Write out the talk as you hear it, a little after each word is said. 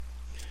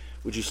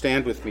Would you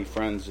stand with me,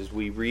 friends, as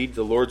we read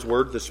the Lord's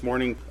Word this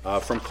morning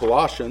from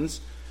Colossians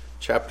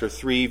chapter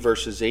 3,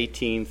 verses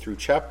 18 through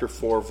chapter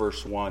 4,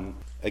 verse 1.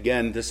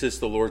 Again, this is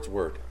the Lord's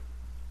Word.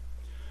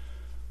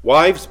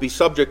 Wives, be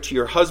subject to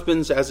your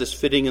husbands as is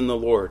fitting in the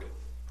Lord.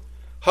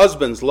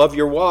 Husbands, love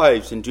your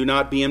wives and do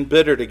not be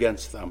embittered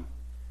against them.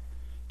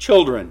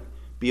 Children,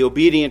 be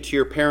obedient to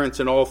your parents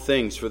in all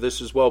things, for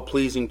this is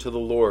well-pleasing to the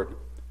Lord.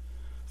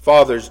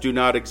 Fathers, do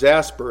not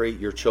exasperate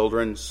your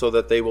children so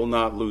that they will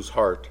not lose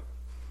heart.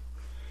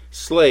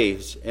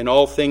 Slaves, in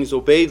all things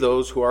obey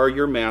those who are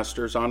your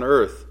masters on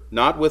earth,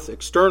 not with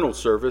external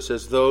service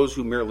as those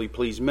who merely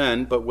please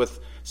men, but with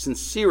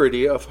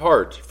sincerity of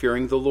heart,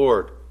 fearing the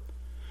Lord.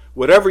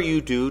 Whatever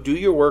you do, do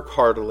your work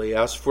heartily,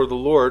 as for the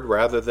Lord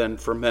rather than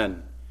for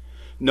men,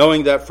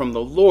 knowing that from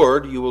the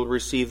Lord you will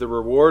receive the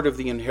reward of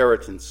the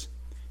inheritance.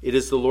 It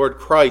is the Lord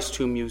Christ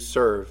whom you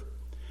serve.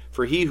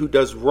 For he who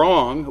does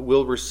wrong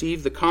will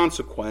receive the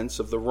consequence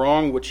of the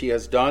wrong which he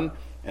has done,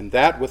 and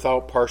that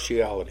without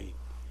partiality.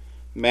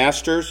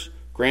 Masters,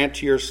 grant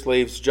to your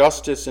slaves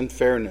justice and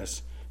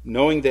fairness,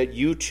 knowing that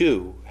you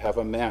too have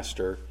a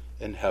master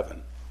in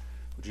heaven.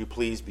 Would you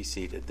please be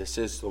seated? This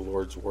is the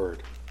Lord's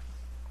Word.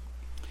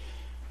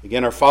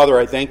 Again, our Father,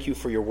 I thank you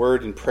for your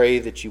word and pray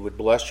that you would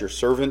bless your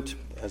servant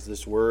as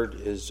this word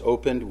is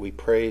opened. We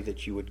pray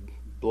that you would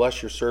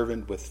bless your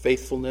servant with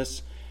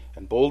faithfulness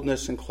and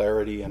boldness and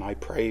clarity, and I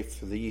pray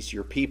for these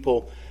your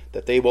people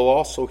that they will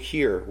also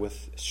hear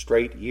with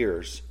straight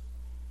ears,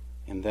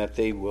 and that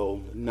they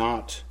will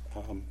not,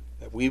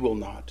 that we will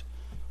not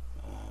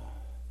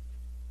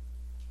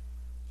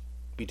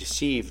be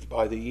deceived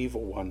by the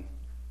evil one,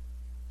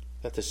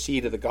 that the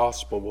seed of the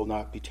gospel will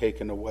not be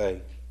taken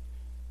away,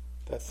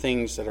 that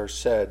things that are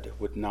said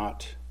would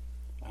not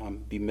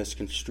be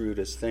misconstrued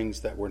as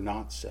things that were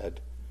not said.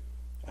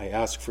 I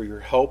ask for your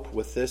help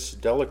with this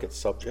delicate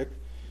subject,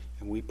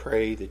 and we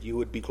pray that you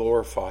would be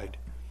glorified,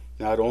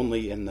 not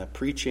only in the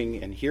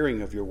preaching and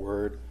hearing of your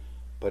word,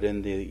 but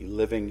in the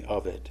living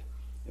of it.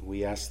 And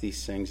we ask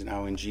these things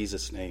now in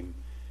Jesus' name.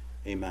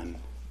 Amen.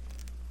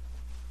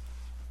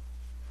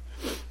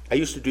 I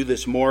used to do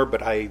this more,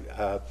 but I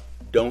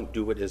don't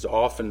do it as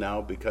often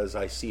now because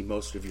I see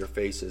most of your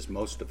faces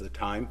most of the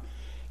time.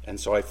 And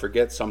so I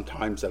forget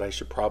sometimes that I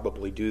should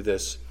probably do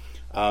this.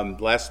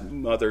 Last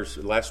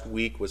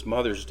week was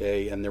Mother's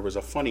Day, and there was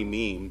a funny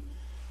meme.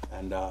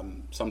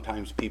 And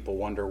sometimes people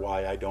wonder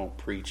why I don't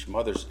preach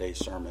Mother's Day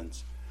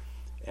sermons.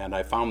 And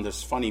I found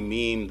this funny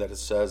meme that it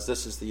says,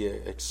 this is the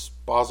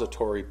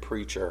expository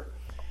preacher.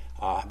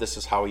 This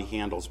is how he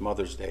handles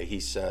Mother's Day. He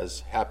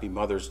says, Happy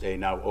Mother's Day.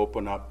 Now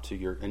open up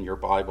in your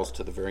Bibles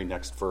to the very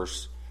next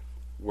verse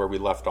where we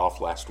left off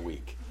last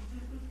week.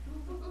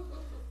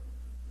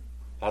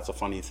 That's a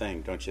funny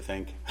thing, don't you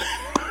think?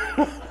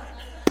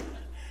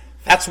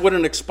 That's what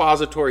an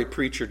expository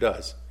preacher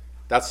does.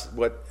 That's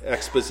what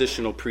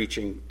expositional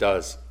preaching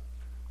does.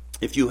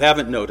 If you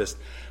haven't noticed,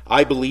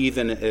 I believe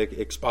in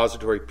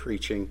expository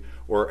preaching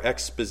or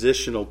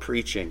expositional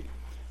preaching.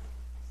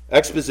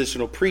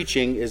 Expositional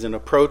preaching is an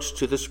approach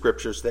to the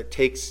scriptures that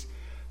takes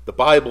the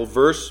Bible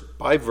verse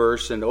by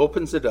verse and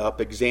opens it up,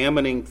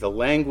 examining the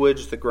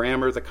language, the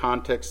grammar, the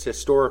context,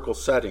 historical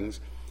settings.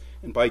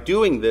 And by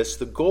doing this,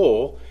 the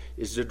goal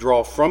is to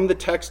draw from the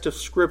text of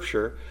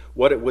Scripture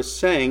what it was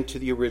saying to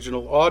the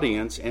original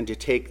audience and to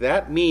take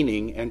that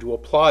meaning and to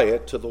apply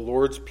it to the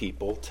Lord's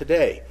people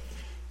today.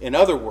 In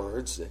other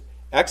words,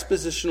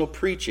 expositional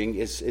preaching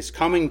is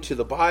coming to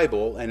the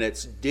Bible and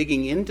it's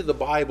digging into the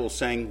Bible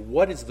saying,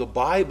 what is the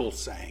Bible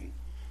saying?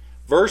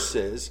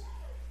 Versus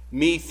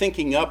me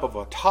thinking up of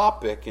a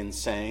topic and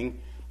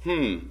saying,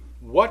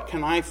 what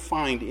can I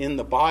find in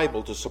the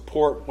Bible to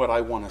support what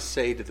I want to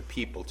say to the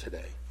people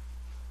today?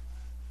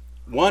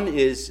 One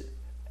is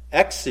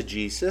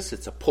exegesis,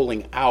 it's a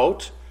pulling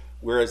out,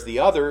 whereas the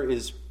other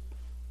is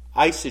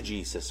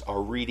eisegesis,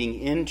 or reading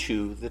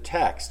into the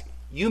text.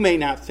 You may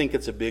not think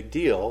it's a big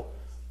deal,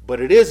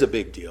 but it is a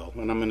big deal,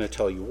 and I'm going to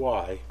tell you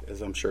why,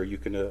 as I'm sure you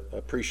can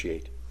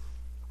appreciate.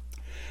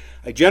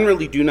 I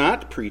generally do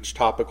not preach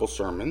topical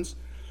sermons,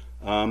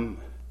 and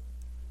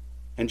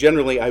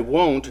generally I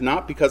won't,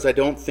 not because I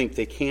don't think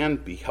they can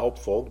be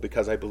helpful,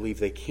 because I believe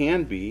they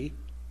can be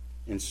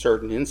in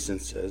certain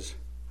instances.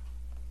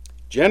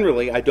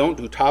 Generally, I don't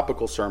do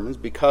topical sermons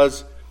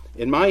because,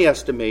 in my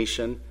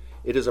estimation,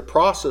 it is a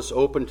process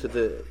open to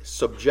the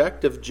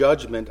subjective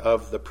judgment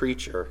of the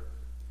preacher.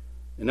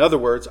 In other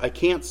words, I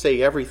can't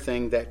say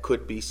everything that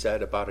could be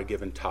said about a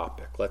given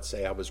topic. Let's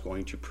say I was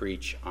going to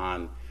preach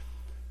on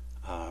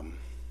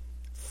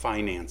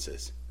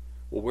finances.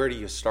 Well, where do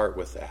you start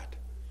with that?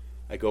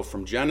 I go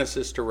from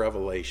Genesis to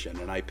Revelation,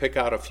 and I pick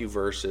out a few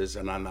verses,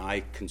 and then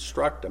I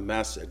construct a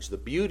message. The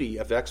beauty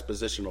of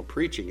expositional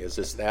preaching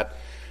is that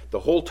the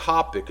whole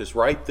topic is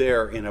right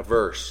there in a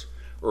verse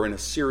or in a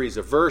series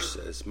of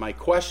verses. My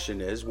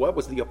question is, what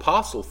was the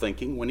apostle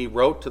thinking when he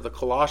wrote to the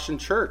Colossian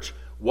church?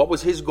 What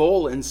was his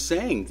goal in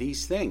saying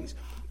these things?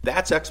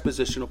 That's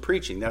expositional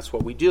preaching. That's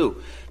what we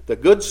do. The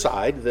good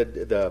side,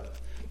 the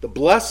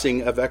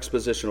blessing of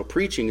expositional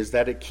preaching is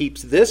that it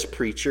keeps this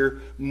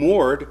preacher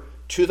moored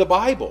to the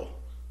Bible.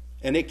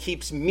 And it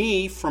keeps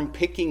me from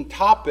picking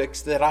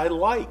topics that I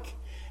like.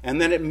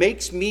 And then it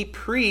makes me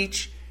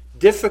preach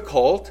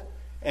difficult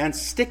and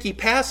sticky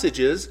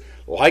passages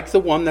like the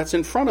one that's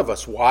in front of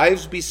us.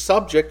 Wives, be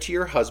subject to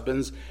your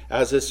husbands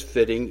as is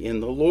fitting in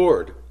the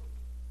Lord.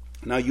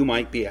 Now you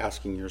might be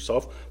asking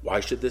yourself, why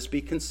should this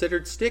be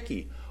considered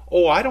sticky?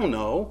 Oh, I don't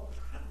know.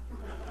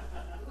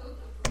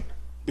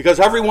 Because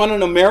everyone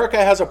in America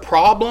has a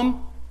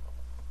problem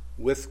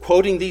with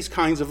quoting these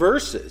kinds of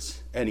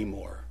verses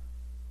anymore.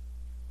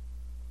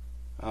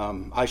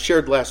 I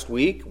shared last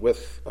week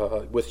with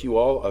you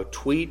all a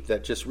tweet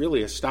that just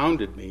really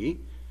astounded me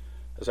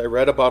as I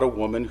read about a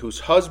woman whose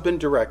husband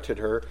directed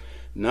her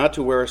not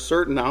to wear a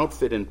certain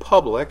outfit in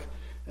public,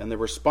 and the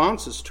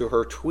responses to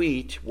her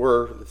tweet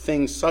were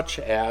things such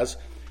as,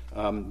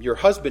 your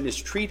husband is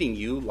treating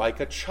you like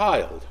a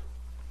child.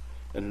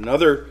 And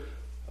another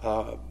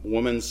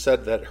woman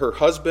said that her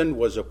husband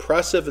was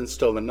oppressive, and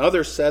still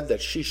another said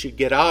that she should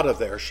get out of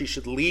there. She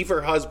should leave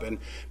her husband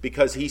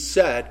because he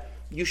said,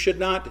 you should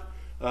not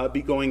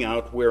be going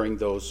out wearing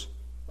those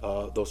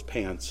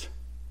pants.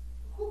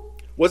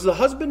 Was the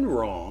husband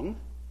wrong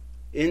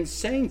in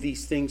saying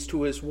these things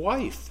to his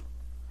wife?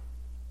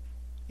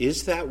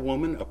 Is that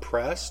woman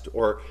oppressed?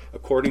 Or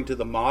according to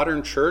the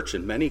modern church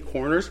in many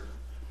corners,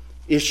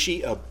 is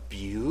she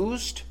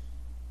abused?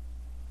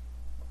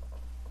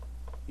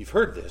 You've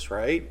heard this,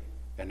 right?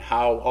 And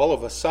how all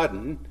of a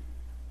sudden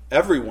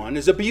everyone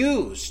is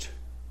abused.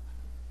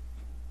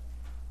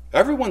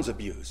 Everyone's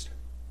abused.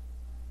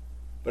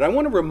 But I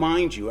want to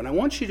remind you, and I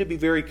want you to be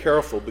very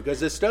careful, because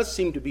this does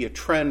seem to be a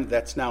trend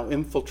that's now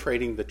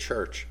infiltrating the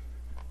church.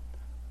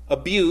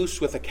 Abuse,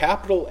 with a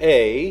capital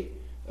A,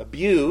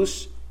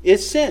 abuse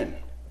is sin.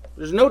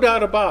 There's no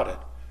doubt about it.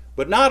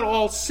 But not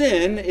all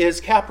sin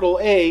is capital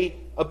A,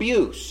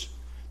 abuse.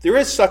 There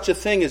is such a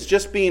thing as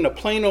just being a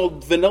plain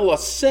old vanilla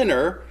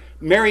sinner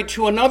married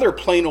to another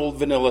plain old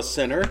vanilla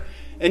sinner,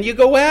 and you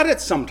go at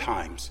it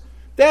sometimes.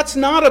 That's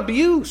not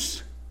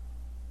abuse.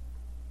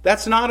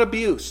 That's not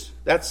abuse.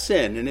 That's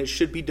sin, and it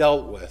should be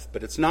dealt with.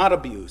 But it's not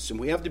abuse, and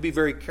we have to be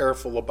very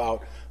careful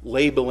about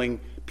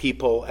labeling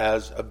people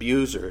as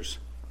abusers.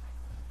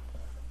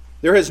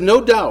 There has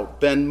no doubt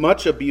been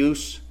much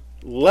abuse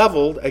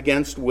leveled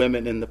against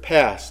women in the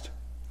past.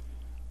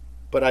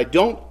 But I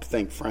don't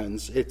think,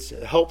 friends, it's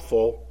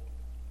helpful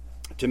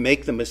to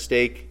make the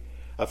mistake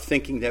of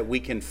thinking that we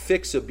can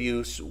fix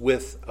abuse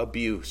with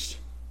abuse.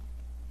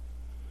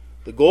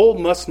 The goal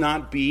must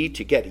not be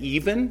to get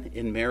even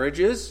in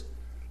marriages.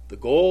 The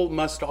goal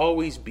must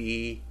always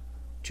be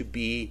to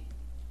be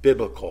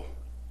biblical.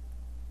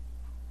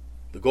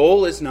 The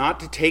goal is not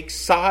to take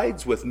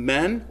sides with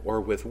men or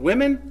with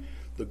women.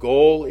 The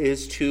goal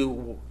is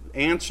to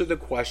answer the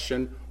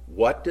question,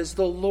 what does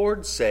the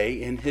Lord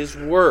say in His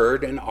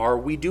Word, and are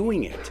we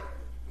doing it?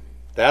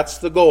 That's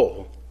the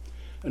goal.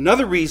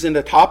 Another reason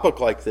a topic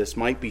like this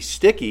might be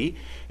sticky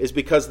is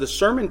because the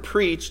sermon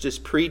preached is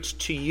preached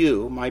to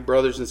you, my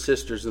brothers and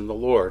sisters in the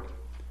Lord.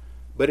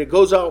 But it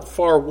goes out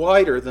far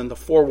wider than the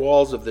four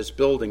walls of this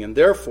building, and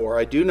therefore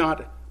I do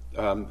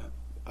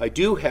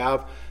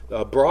have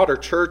a broader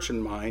church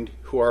in mind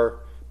who are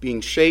being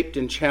shaped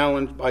and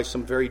challenged by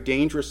some very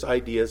dangerous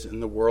ideas in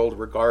the world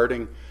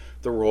regarding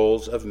the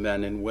roles of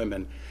men and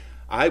women.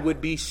 I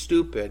would be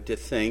stupid to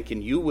think,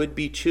 and you would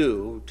be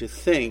too, to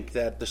think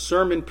that the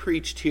sermon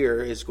preached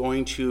here is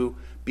going to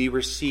be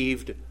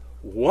received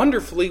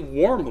wonderfully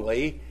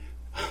warmly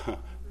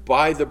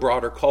by the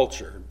broader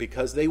culture,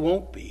 because they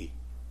won't be.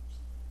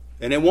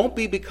 And it won't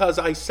be because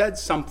I said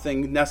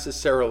something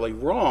necessarily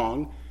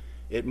wrong.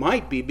 It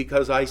might be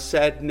because I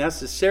said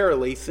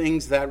necessarily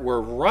things that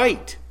were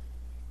right.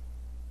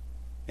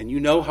 And you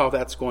know how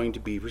that's going to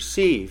be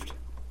received.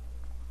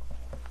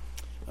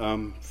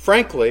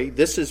 Frankly,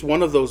 this is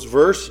one of those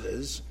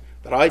verses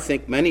that I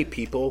think many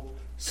people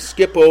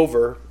skip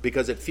over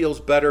because it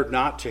feels better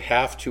not to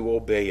have to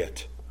obey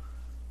it.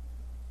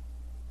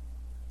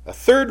 A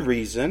third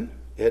reason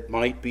it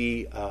might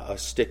be a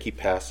sticky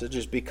passage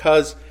is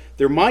because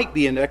there might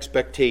be an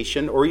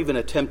expectation or even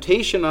a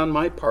temptation on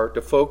my part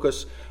to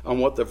focus on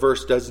what the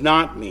verse does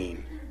not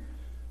mean.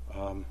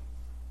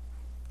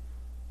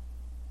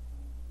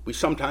 We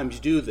sometimes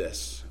do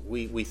this.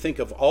 We think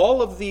of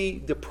all of the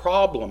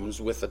problems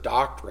with the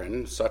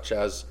doctrine, such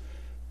as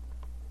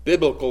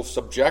biblical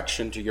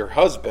subjection to your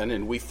husband,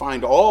 and we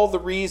find all the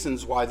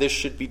reasons why this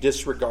should be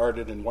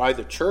disregarded and why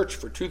the church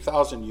for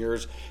 2,000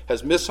 years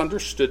has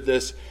misunderstood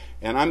this,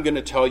 and I'm going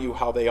to tell you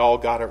how they all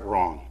got it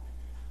wrong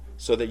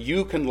so that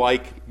you can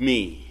like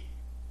me.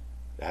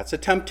 That's a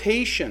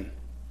temptation.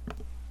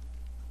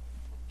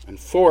 And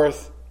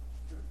fourth,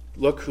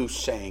 look who's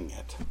saying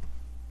it.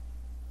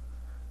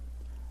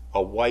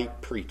 A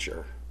white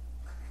preacher.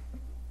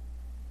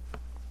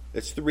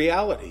 It's the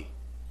reality.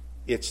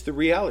 It's the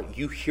reality.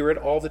 You hear it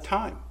all the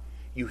time.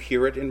 You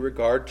hear it in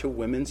regard to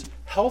women's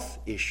health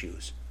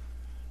issues.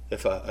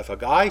 If a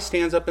guy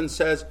stands up and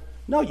says,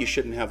 no, you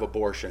shouldn't have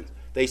abortion,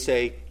 they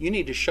say, you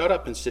need to shut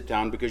up and sit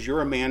down because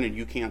you're a man and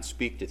you can't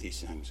speak to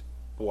these things.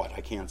 What,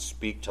 I can't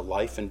speak to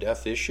life and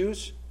death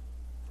issues?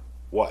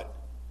 What?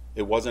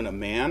 It wasn't a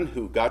man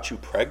who got you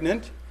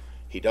pregnant?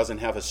 He doesn't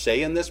have a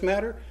say in this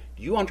matter?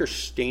 Do you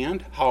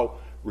understand how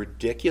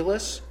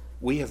ridiculous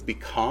we have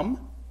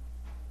become?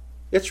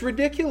 It's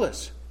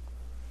ridiculous.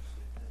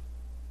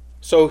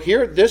 So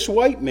here, this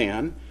white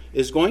man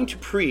is going to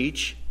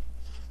preach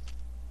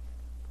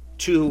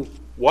to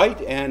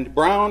white and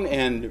brown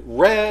and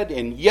red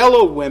and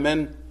yellow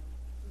women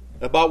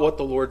about what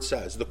the Lord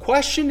says. The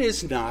question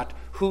is not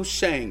who's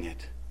saying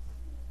it.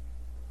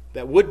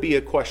 That would be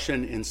a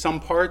question in some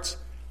parts.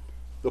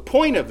 The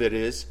point of it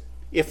is,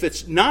 if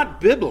it's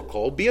not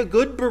biblical, be a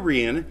good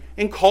Berean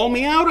and call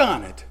me out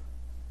on it.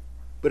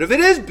 But if it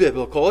is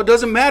biblical, it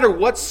doesn't matter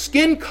what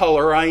skin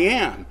color I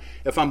am.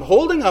 If I'm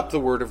holding up the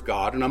Word of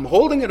God and I'm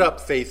holding it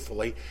up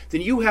faithfully,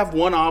 then you have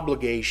one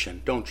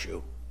obligation, don't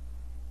you?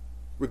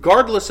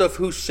 Regardless of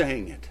who's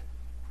saying it.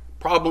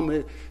 Problem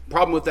with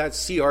that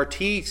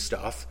CRT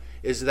stuff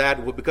is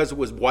that because it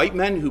was white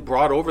men who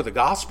brought over the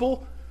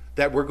gospel,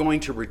 that we're going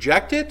to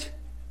reject it?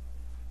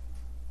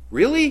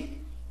 Really?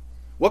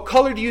 What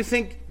color do you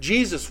think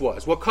Jesus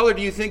was? What color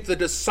do you think the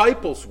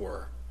disciples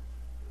were?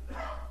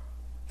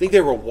 Think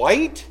they were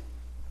white?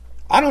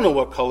 I don't know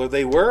what color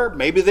they were.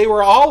 Maybe they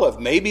were olive.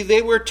 Maybe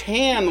they were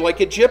tan like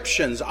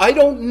Egyptians. I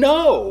don't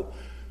know.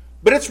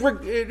 But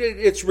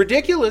it's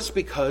ridiculous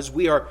because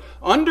we are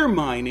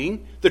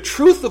undermining the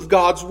truth of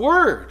God's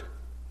word.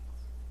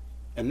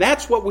 And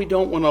that's what we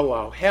don't want to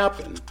allow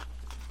happen.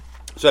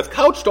 So I've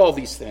couched all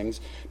these things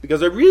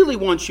because I really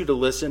want you to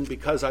listen,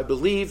 because I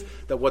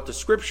believe that what the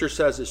Scripture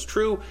says is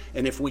true.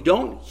 And if we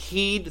don't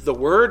heed the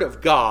word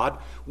of God,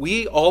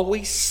 we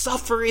always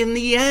suffer in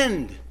the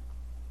end.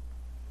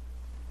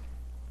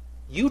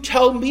 You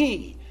tell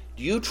me,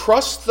 do you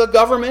trust the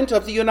government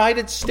of the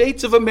United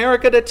States of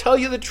America to tell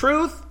you the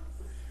truth?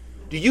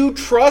 Do you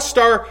trust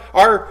our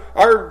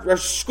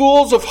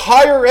schools of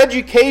higher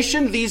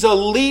education, these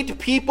elite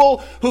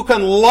people who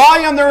can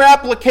lie on their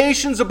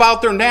applications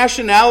about their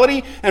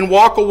nationality and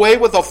walk away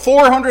with a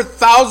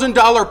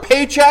 $400,000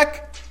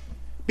 paycheck?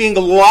 Being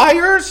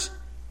liars?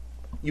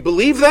 You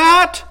believe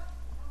that?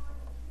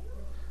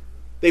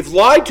 They've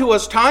lied to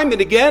us time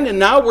and again, and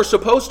now we're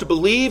supposed to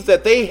believe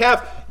that they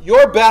have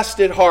your best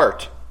at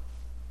heart.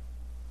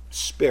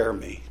 Spare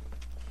me.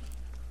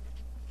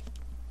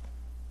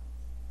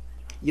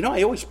 You know,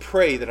 I always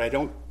pray that I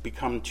don't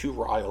become too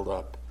riled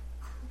up.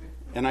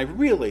 And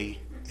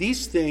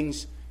these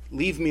things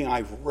leave me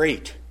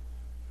irate,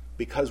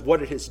 because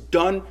what it has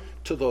done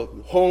to the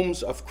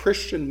homes of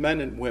Christian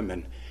men and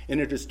women, and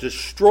it is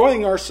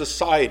destroying our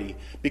society,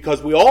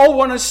 because we all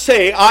want to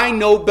say, I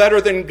know better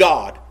than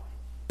God.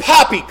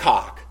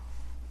 Poppycock.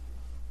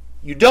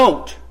 You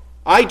don't.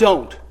 I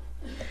don't.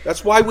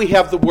 That's why we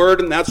have the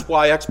Word, and that's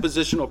why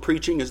expositional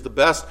preaching is the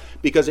best,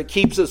 because it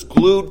keeps us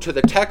glued to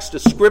the text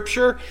of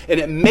Scripture,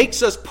 and it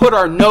makes us put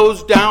our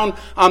nose down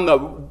on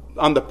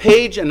the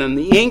page and in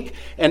the ink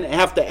and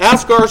have to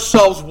ask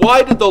ourselves,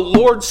 why did the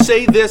Lord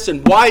say this,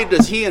 and why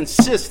does He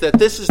insist that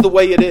this is the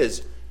way it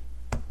is?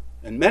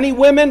 And many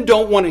women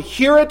don't want to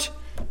hear it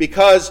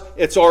because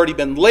it's already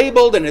been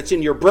labeled and it's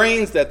in your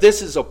brains that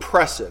this is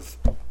oppressive.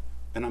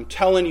 And I'm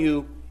telling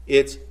you,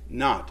 it's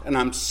not. And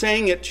I'm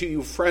saying it to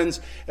you,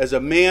 friends, as a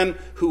man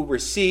who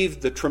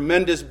received the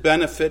tremendous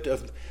benefit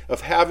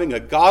of having a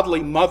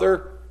godly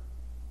mother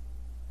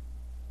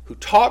who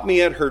taught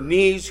me at her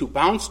knees, who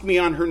bounced me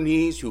on her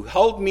knees, who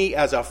held me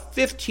as a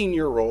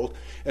 15-year-old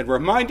and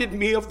reminded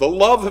me of the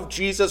love of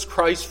Jesus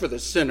Christ for the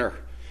sinner.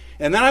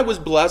 And then I was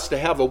blessed to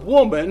have a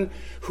woman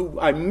who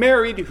I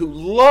married who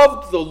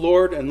loved the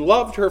Lord and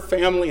loved her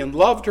family and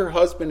loved her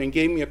husband and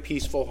gave me a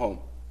peaceful home.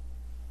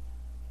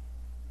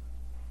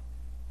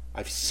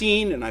 I've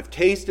seen and I've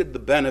tasted the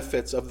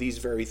benefits of these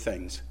very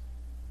things.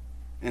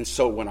 And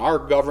so when our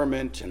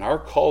government and our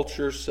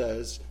culture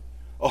says,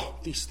 oh,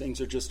 these things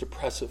are just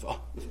oppressive,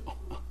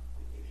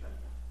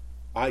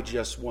 I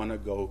just want to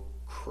go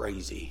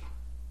crazy.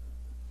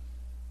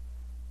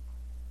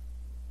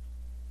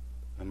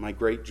 And my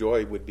great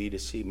joy would be to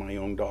see my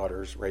own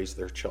daughters raise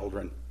their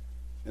children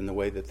in the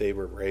way that they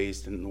were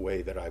raised and in the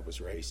way that I was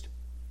raised.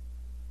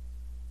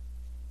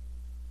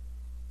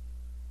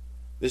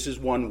 This is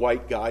one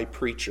white guy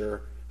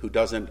preacher who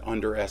doesn't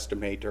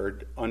underestimate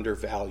or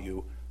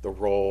undervalue the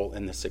role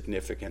and the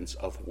significance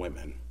of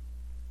women.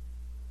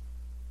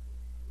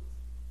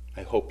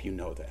 I hope you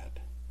know that.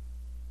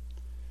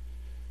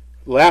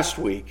 Last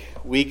week,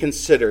 we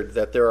considered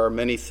that there are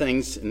many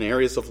things in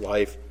areas of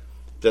life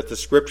that the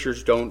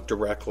Scriptures don't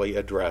directly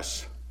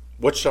address.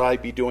 What should I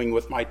be doing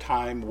with my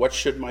time? What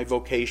should my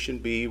vocation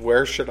be?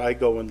 Where should I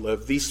go and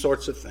live? These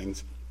sorts of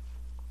things.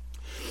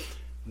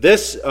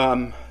 This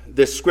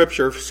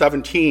Scripture,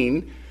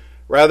 17,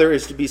 rather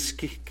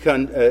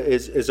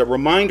is a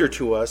reminder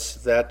to us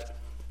that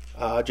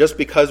just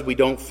because we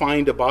don't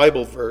find a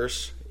Bible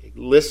verse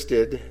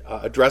listed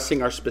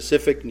addressing our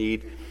specific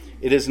need,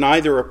 it is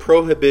neither a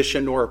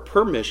prohibition nor a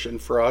permission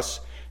for us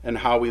and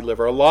how we live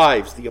our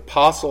lives. The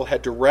apostle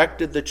had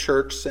directed the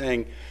church,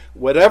 saying,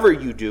 whatever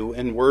you do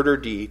in word or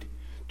deed,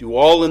 do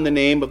all in the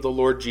name of the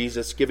Lord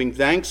Jesus, giving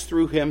thanks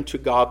through him to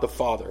God the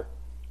Father.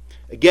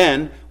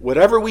 Again,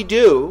 whatever we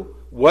do,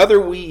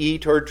 whether we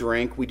eat or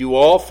drink, we do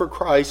all for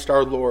Christ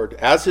our Lord,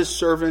 as his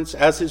servants,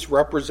 as his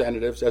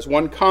representatives. As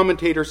one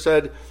commentator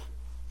said,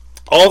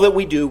 all that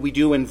we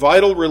do in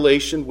vital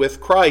relation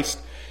with Christ,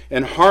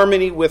 in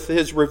harmony with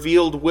his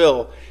revealed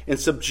will, in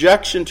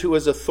subjection to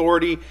his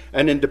authority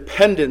and in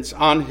dependence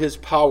on his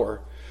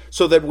power,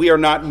 so that we are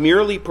not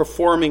merely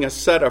performing a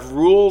set of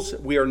rules,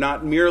 we are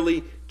not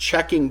merely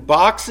checking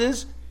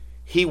boxes.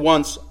 He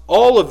wants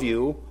all of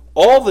you,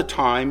 all the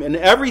time, and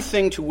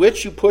everything to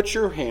which you put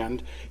your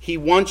hand, he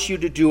wants you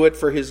to do it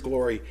for his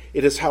glory.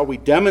 It is how we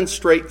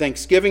demonstrate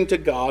thanksgiving to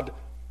God,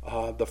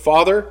 the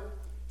Father,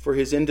 for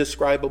his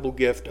indescribable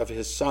gift of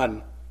his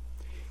Son.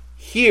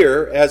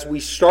 Here, as we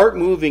start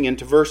moving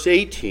into verse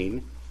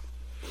 18,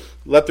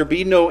 let there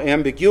be no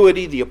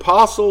ambiguity. The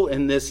apostle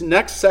in this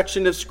next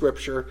section of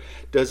Scripture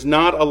does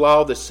not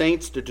allow the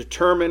saints to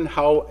determine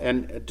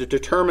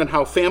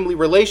how family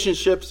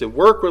relationships and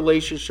work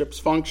relationships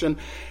function,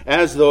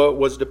 as though it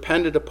was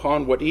dependent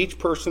upon what each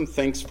person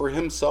thinks for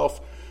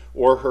himself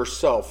or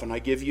herself. And I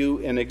give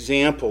you an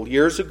example.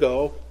 Years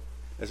ago,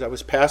 as I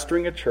was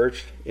pastoring a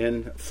church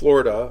in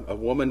Florida, a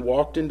woman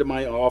walked into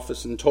my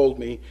office and told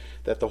me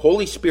that the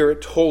Holy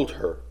Spirit told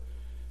her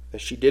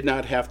that she did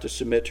not have to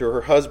submit to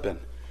her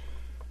husband.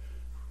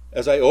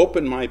 As I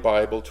opened my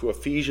Bible to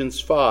Ephesians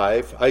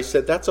 5, I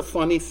said, that's a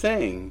funny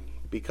thing,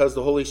 because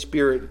the Holy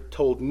Spirit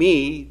told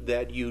me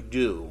that you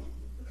do.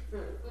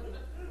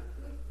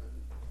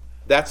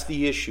 That's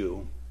the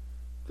issue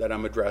that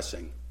I'm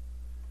addressing.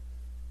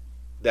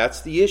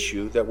 That's the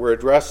issue that we're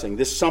addressing.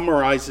 This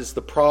summarizes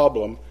the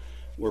problem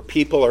where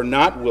people are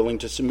not willing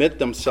to submit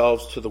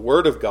themselves to the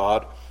Word of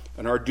God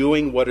and are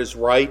doing what is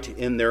right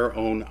in their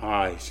own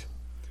eyes.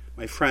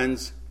 My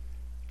friends,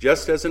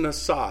 just as an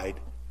aside,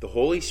 the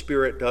Holy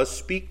Spirit does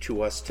speak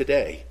to us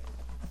today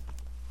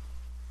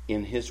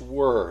in his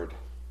Word.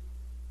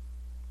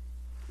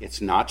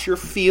 It's not your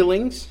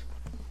feelings.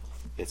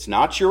 It's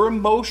not your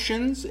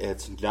emotions.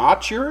 It's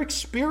not your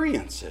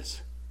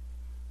experiences.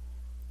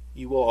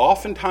 You will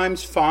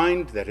oftentimes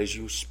find that as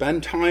you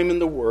spend time in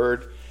the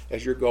Word,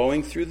 as you're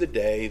going through the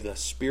day, the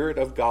Spirit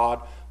of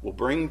God will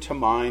bring to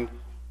mind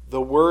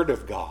the Word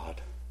of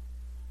God.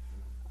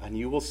 And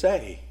you will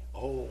say,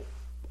 oh,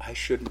 I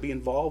shouldn't be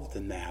involved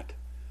in that.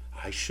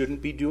 I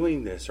shouldn't be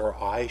doing this, or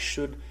I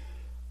should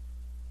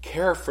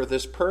care for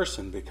this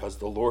person because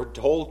the Lord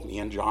told me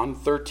in John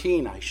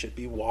 13 I should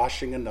be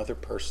washing another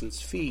person's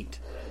feet.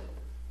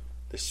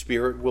 The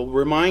Spirit will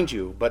remind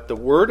you, but the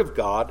Word of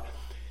God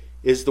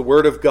is the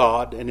Word of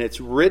God, and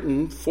it's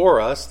written for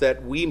us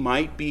that we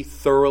might be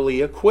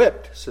thoroughly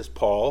equipped, says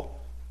Paul.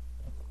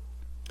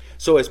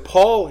 So as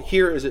Paul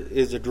here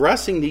is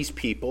addressing these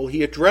people,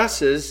 he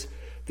addresses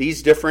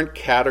these different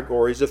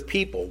categories of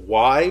people: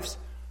 wives,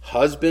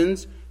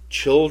 husbands,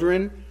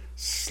 children,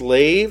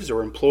 slaves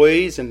or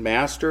employees and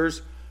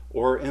masters,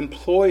 or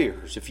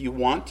employers. If you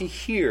want to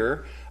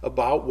hear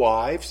about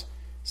wives,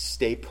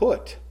 stay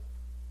put.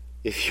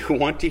 If you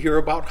want to hear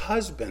about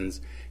husbands,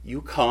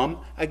 you come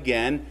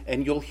again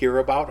and you'll hear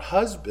about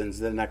husbands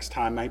the next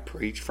time I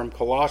preach from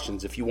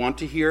Colossians. If you want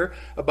to hear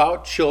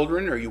about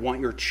children, or you want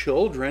your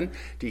children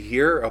to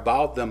hear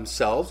about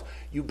themselves,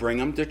 you bring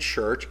them to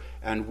church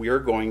and we're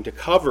going to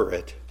cover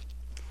it.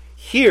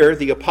 Here,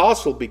 the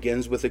apostle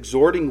begins with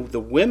exhorting the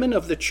women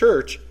of the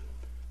church,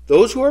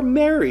 those who are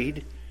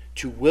married,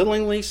 to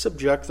willingly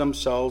subject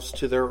themselves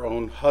to their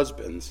own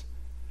husbands.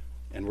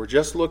 And we're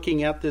just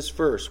looking at this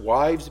verse.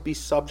 Wives, be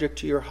subject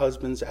to your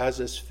husbands as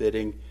is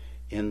fitting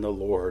in the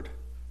Lord.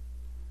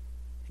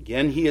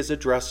 Again, he is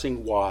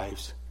addressing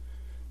wives,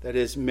 that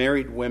is,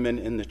 married women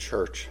in the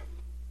church.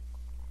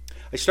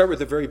 I start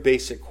with a very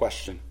basic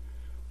question.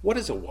 What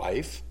is a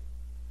wife?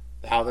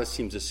 Now, that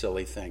seems a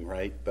silly thing,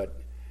 right? But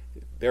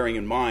bearing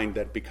in mind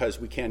that because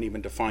we can't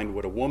even define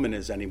what a woman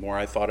is anymore,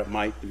 I thought it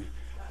might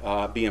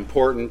be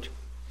important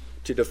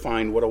to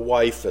define what a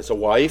wife is. A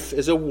wife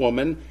is a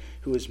woman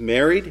who is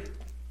married,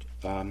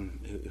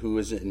 who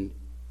is in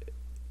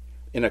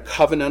a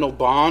covenantal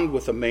bond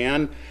with a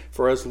man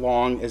for as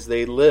long as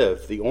they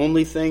live. The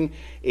only thing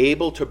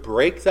able to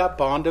break that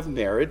bond of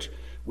marriage,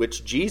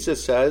 which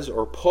Jesus says,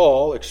 or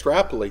Paul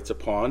extrapolates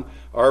upon,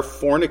 are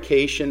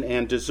fornication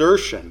and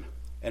desertion.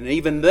 And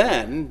even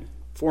then,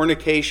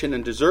 fornication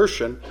and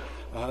desertion,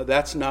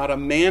 that's not a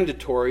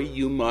mandatory,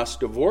 you must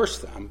divorce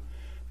them,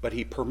 but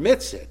he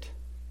permits it.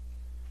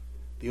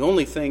 The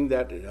only thing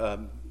that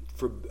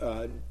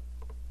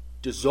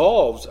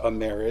dissolves a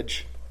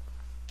marriage,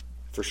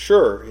 for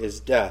sure, is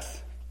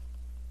death.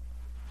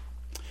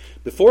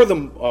 Before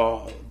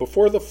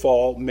the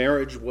fall,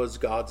 marriage was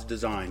God's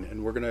design,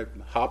 and we're going to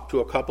hop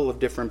to a couple of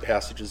different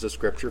passages of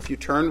Scripture. If you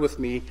turn with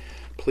me,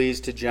 please,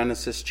 to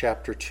Genesis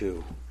chapter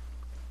 2.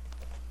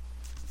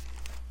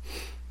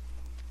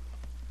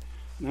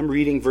 And I'm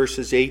reading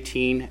verses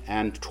 18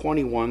 and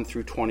 21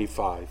 through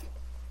 25.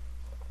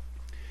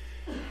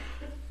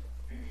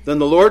 Then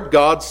the Lord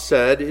God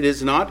said, "It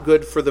is not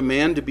good for the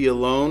man to be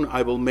alone.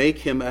 I will make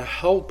him a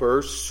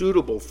helper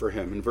suitable for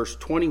him." In verse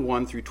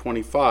 21 through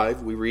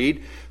 25, we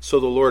read, "So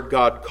the Lord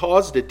God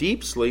caused a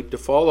deep sleep to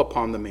fall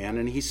upon the man,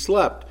 and he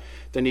slept.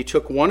 Then he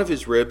took one of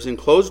his ribs and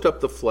closed up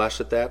the flesh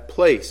at that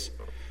place.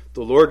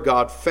 The Lord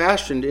God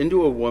fashioned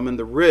into a woman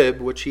the rib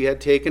which he had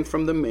taken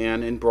from the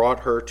man and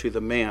brought her to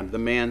the man. The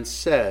man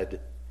said,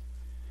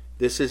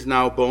 'This is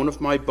now bone of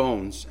my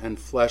bones and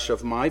flesh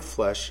of my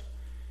flesh.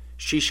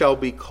 She shall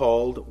be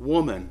called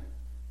woman,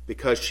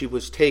 because she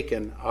was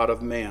taken out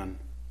of man.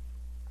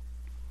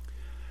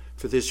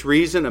 For this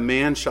reason, a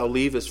man shall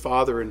leave his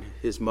father and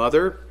his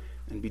mother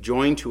and be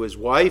joined to his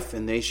wife,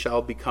 and they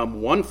shall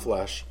become one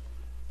flesh.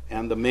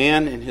 And the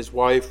man and his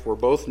wife were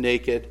both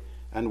naked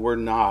and were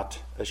not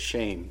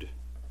ashamed.'"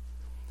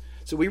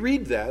 So we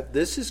read that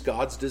this is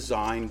God's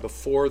design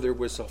before there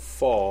was a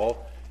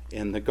fall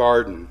in the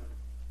garden.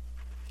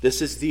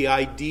 This is the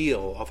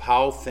ideal of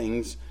how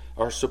things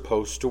are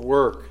supposed to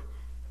work.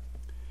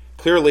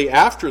 Clearly,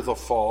 after the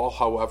fall,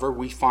 however,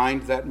 we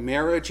find that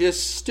marriage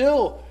is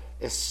still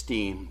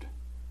esteemed.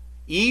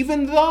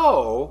 Even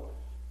though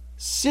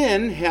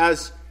sin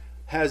has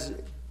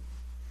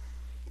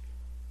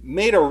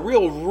made a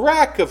real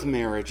wreck of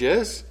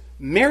marriages,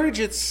 marriage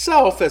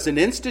itself as an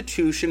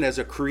institution, as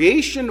a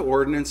creation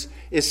ordinance,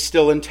 is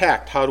still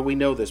intact. How do we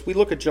know this? We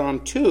look at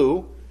John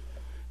 2.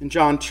 In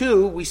John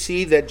 2, we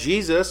see that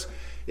Jesus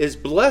is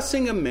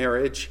blessing a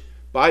marriage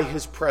by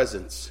his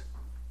presence.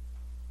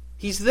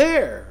 He's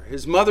there.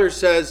 His mother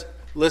says,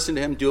 "Listen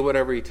to him, do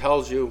whatever he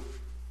tells you."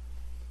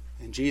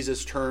 And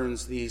Jesus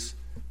turns these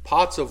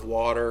pots of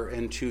water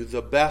into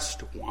the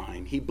best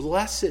wine. He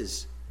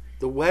blesses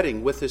the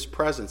wedding with his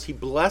presence. He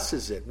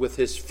blesses it with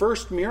his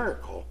first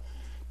miracle,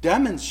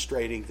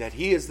 demonstrating that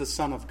he is the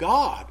Son of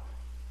God.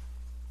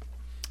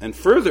 And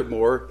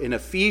furthermore, in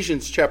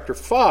Ephesians chapter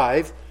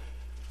 5,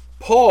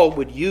 Paul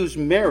would use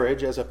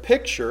marriage as a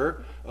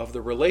picture of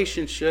the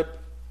relationship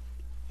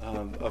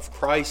of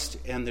Christ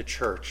and the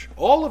church.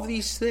 All of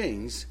these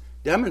things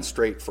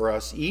demonstrate for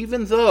us,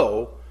 even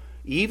though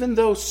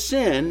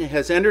sin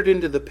has entered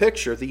into the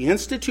picture, the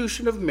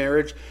institution of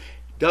marriage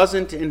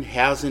doesn't and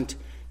hasn't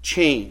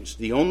changed.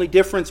 The only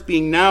difference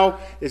being now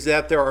is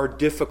that there are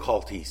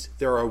difficulties.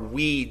 There are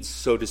weeds,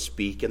 so to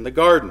speak, in the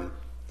garden.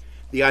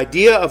 The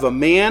idea of a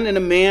man and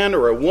a man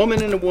or a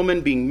woman and a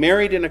woman being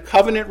married in a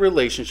covenant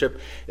relationship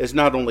is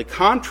not only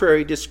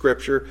contrary to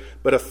Scripture,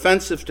 but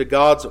offensive to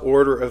God's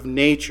order of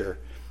nature.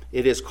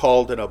 It is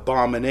called an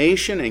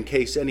abomination. In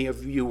case any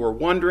of you were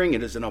wondering,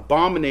 it is an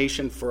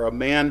abomination for a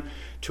man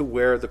to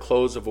wear the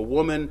clothes of a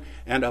woman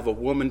and of a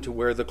woman to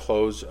wear the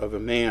clothes of a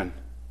man.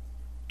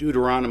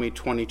 Deuteronomy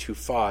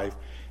 22:5.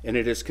 And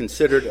it is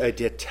considered a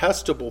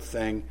detestable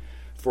thing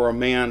for a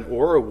man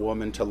or a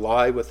woman to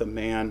lie with a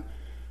man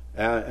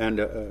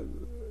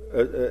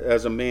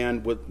as a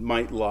man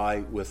might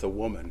lie with a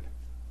woman.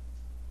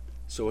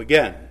 So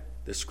again,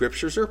 the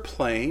Scriptures are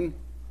plain.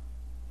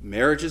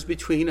 Marriage is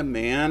between a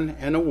man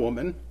and a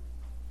woman.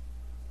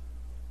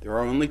 There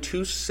are only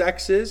two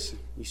sexes.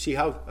 You see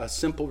how a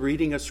simple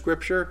reading of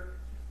Scripture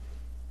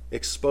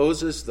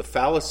exposes the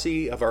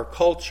fallacy of our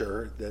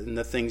culture and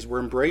the things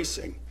we're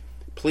embracing.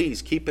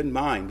 Please keep in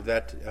mind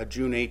that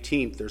June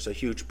 18th, there's a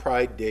huge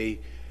Pride Day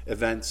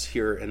events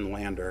here in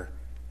Lander.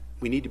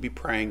 We need to be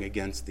praying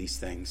against these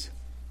things.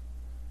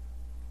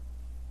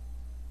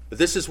 But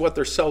this is what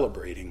they're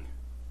celebrating.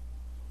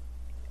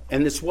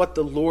 And it's what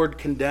the Lord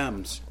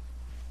condemns,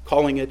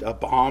 calling it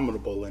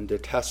abominable and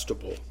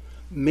detestable.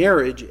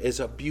 Marriage is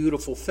a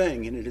beautiful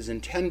thing, and it is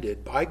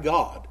intended by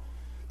God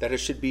that it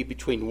should be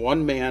between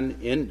one man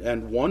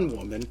and one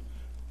woman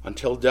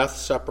until death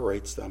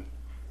separates them.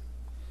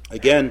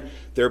 Again,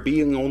 there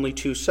being only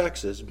two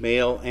sexes,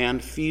 male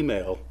and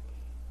female.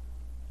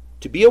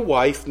 To be a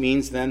wife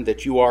means then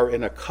that you are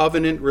in a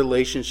covenant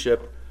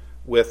relationship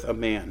with a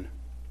man.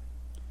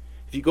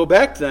 If you go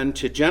back then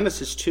to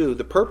Genesis 2,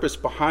 the purpose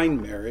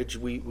behind marriage,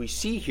 we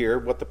see here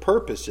what the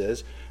purpose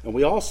is, and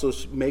we also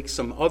make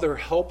some other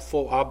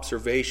helpful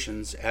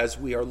observations as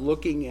we are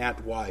looking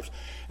at wives.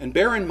 And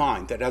bear in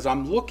mind that as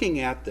I'm looking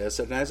at this,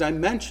 and as I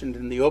mentioned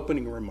in the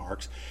opening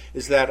remarks,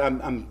 is that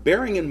I'm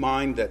bearing in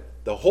mind that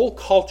the whole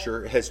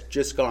culture has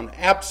just gone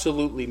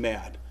absolutely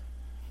mad.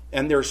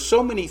 And there are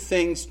so many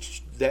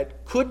things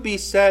that could be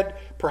said,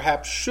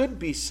 perhaps should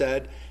be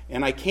said,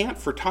 and I can't,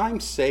 for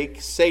time's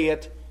sake, say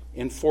it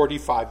in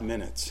 45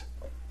 minutes.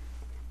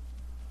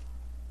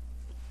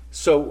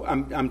 So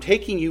I'm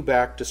taking you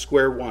back to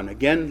square one.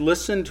 Again,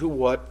 listen to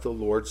what the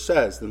Lord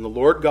says. Then the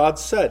Lord God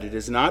said, "It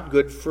is not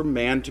good for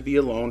man to be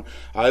alone.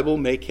 I will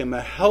make him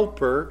a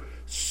helper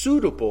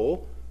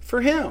suitable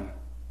for him."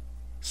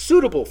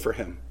 Suitable for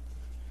him.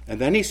 And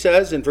then he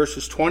says in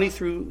verses 20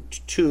 through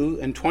 2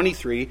 and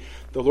 23,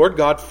 the Lord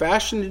God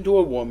fashioned into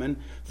a woman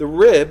the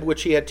rib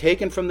which he had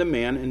taken from the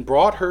man and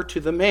brought her to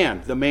the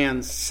man. The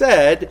man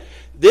said,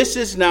 "This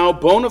is now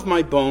bone of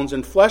my bones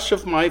and flesh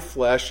of my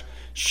flesh.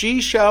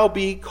 She shall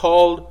be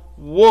called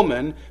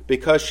woman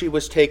because she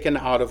was taken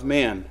out of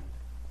man."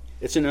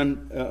 It's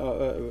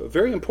a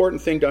very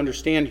important thing to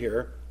understand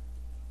here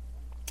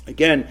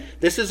Again,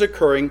 this is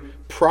occurring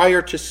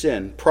prior to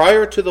sin,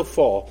 prior to the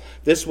fall.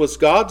 This was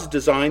God's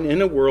design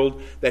in a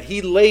world that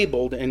he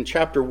labeled in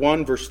chapter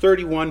 1, verse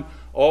 31,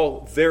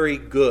 all very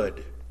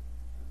good.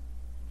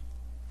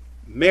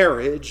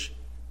 Marriage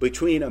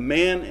between a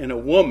man and a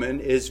woman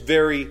is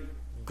very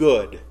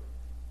good.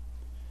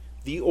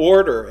 The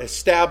order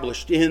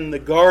established in the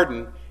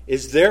garden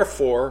is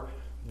therefore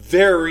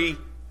very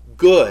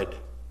good.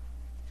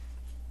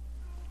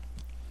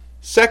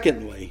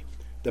 Secondly,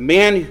 the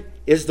man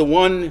is the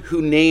one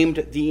who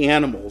named the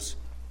animals.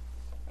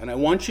 And I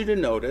want you to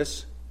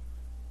notice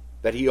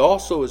that he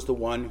also is the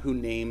one who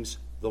names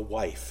the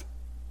wife.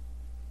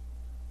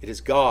 It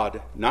is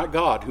God, not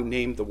God, who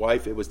named the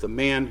wife. It was the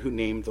man who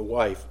named the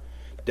wife,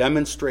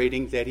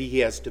 demonstrating that he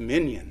has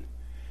dominion.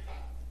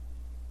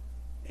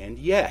 And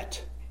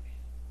yet,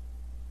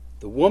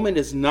 the woman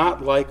is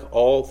not like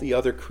all the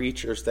other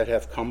creatures that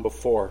have come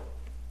before.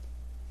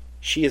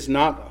 She is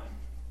not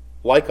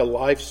like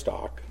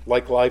livestock.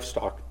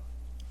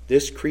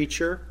 This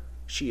creature,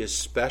 she is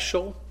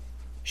special,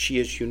 she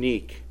is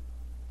unique.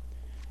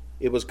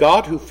 It was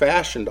God who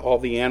fashioned all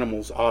the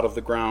animals out of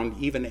the ground.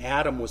 Even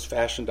Adam was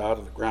fashioned out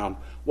of the ground.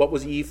 What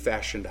was Eve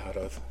fashioned out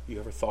of? You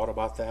ever thought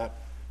about that?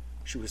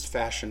 She was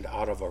fashioned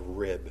out of a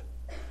rib.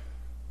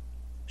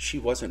 She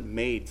wasn't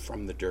made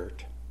from the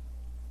dirt.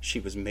 She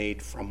was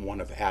made from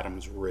one of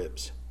Adam's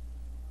ribs.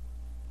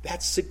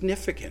 That's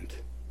significant.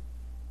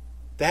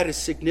 That is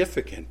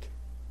significant.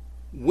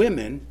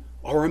 Women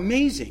are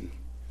amazing.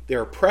 They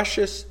are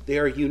precious. They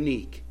are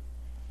unique.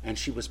 And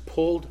she was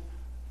pulled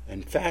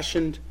and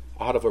fashioned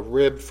out of a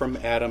rib from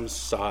Adam's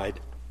side.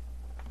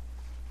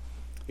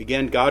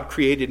 Again, God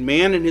created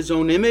man in his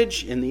own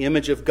image. In the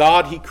image of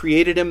God, he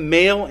created him.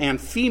 Male and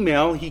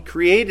female, he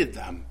created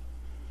them.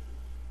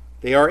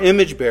 They are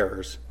image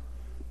bearers.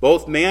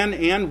 Both man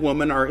and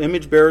woman are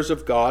image bearers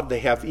of God. They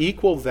have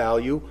equal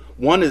value.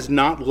 One is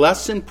not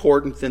less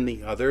important than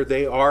the other.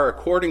 They are,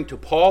 according to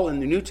Paul in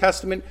the New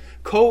Testament,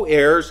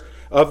 co-heirs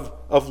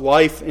of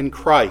life in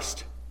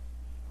Christ.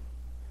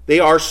 They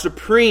are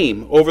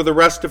supreme over the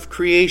rest of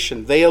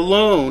creation. They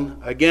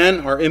alone, again,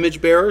 are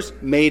image bearers,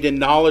 made in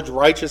knowledge,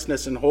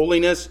 righteousness, and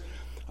holiness,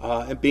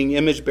 and being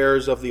image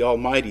bearers of the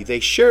Almighty. They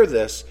share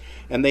this,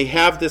 and they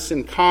have this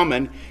in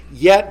common,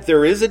 yet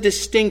there is a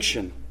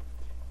distinction.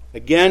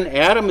 Again,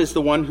 Adam is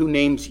the one who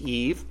names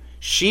Eve.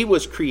 She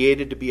was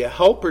created to be a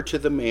helper to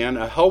the man,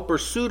 a helper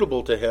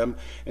suitable to him,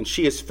 and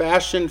she is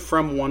fashioned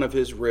from one of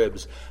his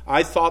ribs.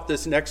 I thought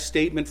this next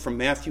statement from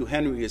Matthew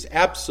Henry is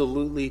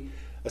absolutely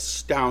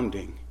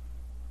astounding.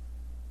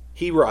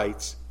 He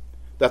writes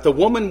that the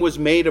woman was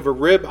made of a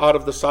rib out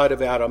of the side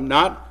of Adam,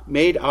 not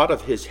made out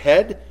of his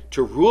head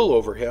to rule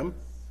over him,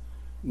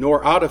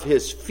 nor out of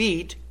his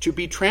feet to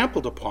be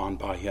trampled upon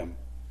by him,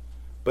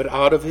 but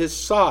out of his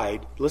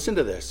side, listen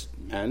to this,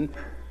 men,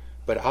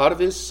 but out of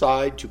his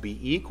side to be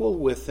equal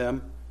with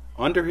him,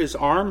 under his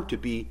arm to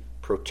be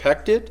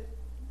protected,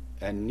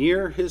 and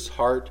near his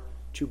heart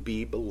to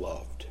be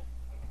beloved.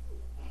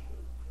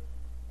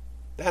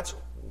 That's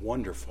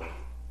wonderful.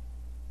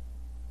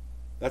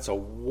 That's a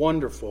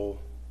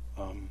wonderful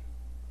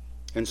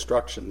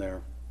instruction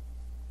there.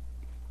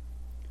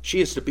 She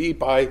is to be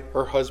by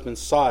her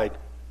husband's side.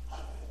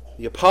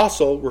 The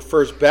apostle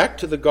refers back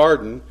to the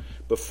garden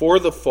before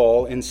the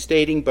fall in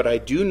stating, but I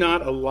do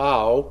not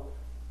allow,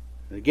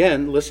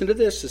 again, listen to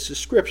this. This is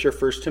scripture,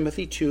 1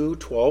 Timothy 2,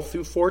 12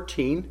 through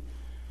 14.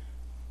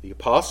 The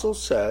apostle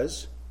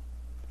says,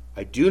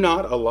 I do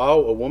not allow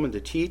a woman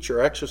to teach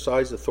or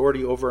exercise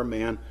authority over a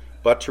man,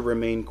 but to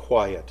remain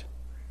quiet.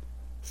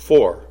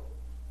 For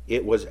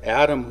it was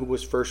Adam who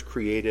was first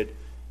created,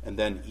 and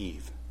then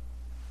Eve.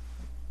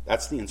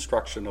 That's the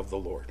instruction of the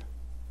Lord.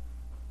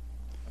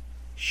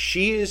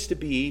 She is to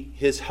be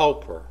his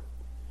helper.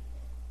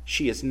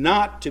 She is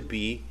not to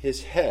be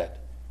his head.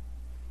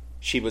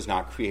 She was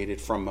not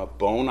created from a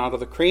bone out of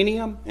the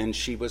cranium, and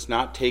she was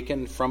not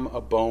taken from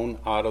a bone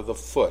out of the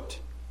foot.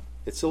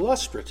 It's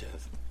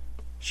illustrative.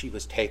 She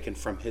was taken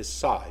from his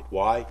side.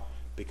 Why?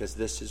 Because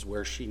this is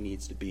where she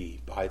needs to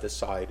be, by the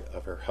side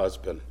of her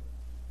husband.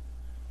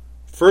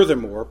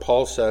 Furthermore,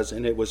 Paul says,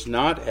 and it was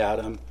not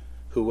Adam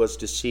who was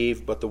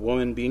deceived, but the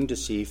woman being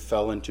deceived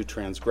fell into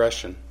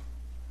transgression.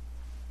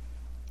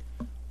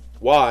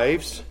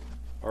 Wives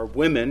are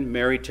women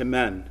married to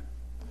men,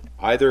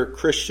 either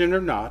Christian or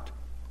not.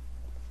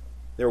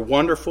 They're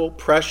wonderful,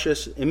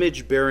 precious,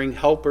 image-bearing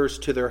helpers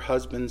to their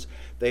husbands.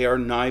 They are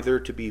neither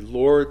to be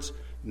lords,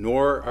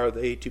 nor are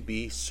they to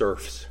be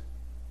serfs.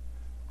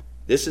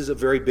 This is a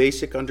very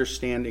basic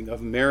understanding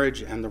of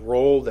marriage and the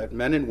role that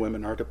men and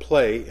women are to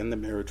play in the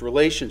marriage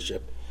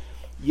relationship.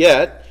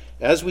 Yet,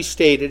 as we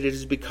stated, it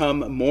has become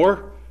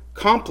more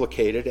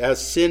complicated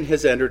as sin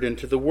has entered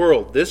into the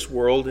world. This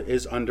world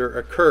is under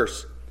a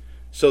curse,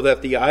 so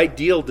that the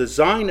ideal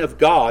design of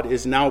God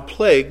is now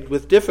plagued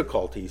with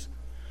difficulties.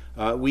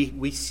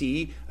 We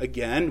see,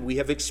 again, we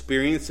have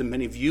experienced, and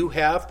many of you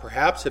have,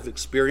 perhaps have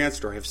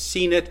experienced or have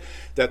seen it,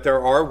 that there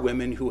are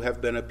women who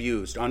have been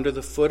abused under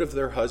the foot of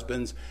their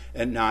husbands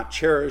and not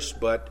cherished,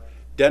 but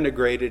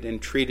denigrated and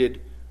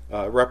treated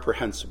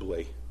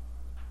reprehensibly.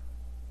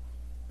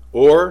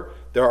 Or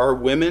there are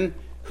women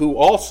who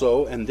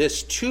also, and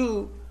this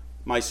too,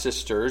 my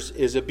sisters,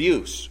 is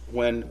abuse,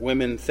 when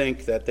women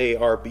think that they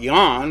are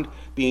beyond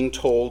being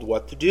told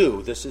what to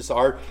do. This is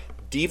our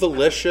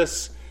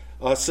devalicious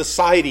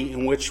society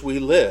in which we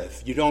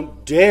live. You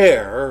don't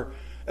dare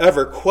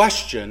ever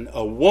question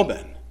a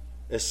woman,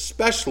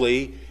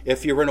 especially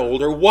if you're an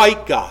older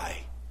white guy.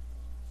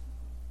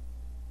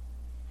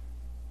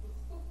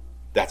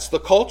 That's the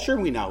culture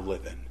we now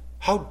live in.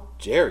 How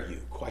dare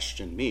you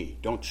question me?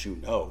 Don't you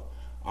know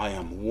I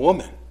am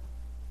woman?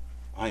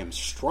 I am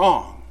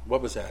strong.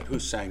 What was that? Who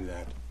sang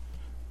that?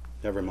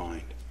 Never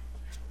mind.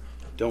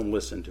 Don't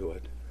listen to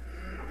it.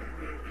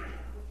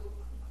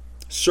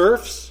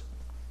 Serfs,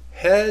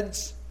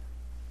 heads,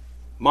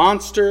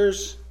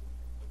 monsters.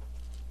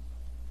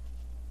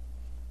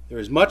 There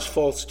is much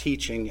false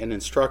teaching and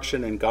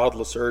instruction and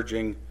godless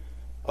urging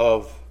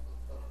of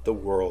the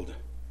world.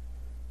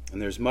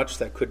 And there's much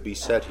that could be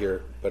said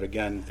here, but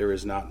again, there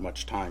is not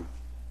much time.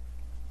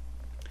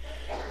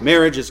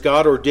 Marriage is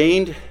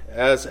God-ordained.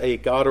 As a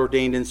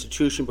God-ordained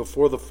institution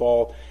before the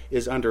fall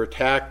is under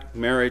attack.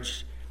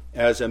 Marriage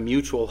as a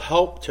mutual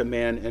help to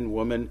man and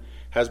woman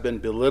has been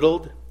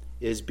belittled,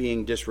 is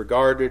being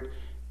disregarded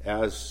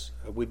as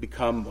we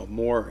become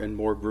more and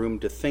more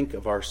groomed to think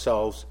of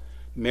ourselves.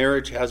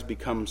 Marriage has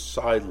become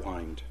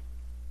sidelined.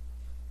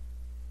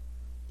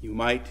 You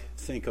might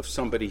think of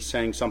somebody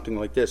saying something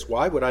like this: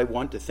 why would I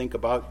want to think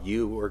about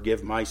you or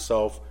give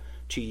myself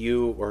to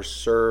you or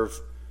serve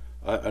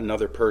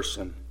another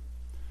person?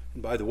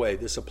 And by the way,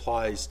 this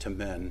applies to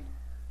men.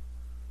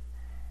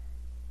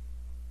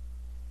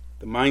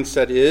 The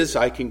mindset is,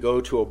 I can go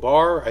to a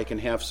bar, I can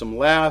have some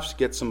laughs,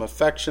 get some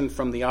affection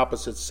from the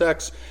opposite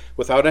sex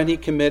without any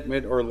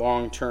commitment or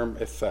long-term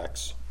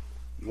effects.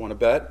 You want to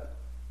bet?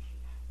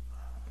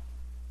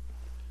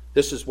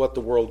 This is what the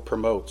world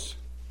promotes.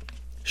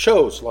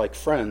 Shows like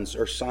Friends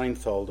or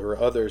Seinfeld or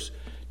others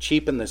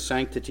cheapen the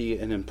sanctity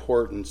and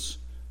importance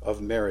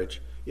of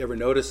marriage. You ever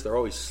notice they're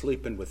always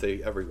sleeping with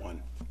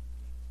everyone?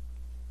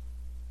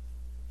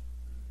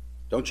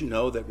 Don't you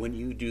know that when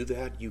you do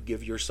that, you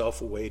give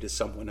yourself away to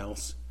someone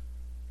else?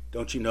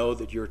 Don't you know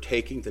that you're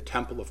taking the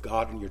temple of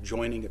God and you're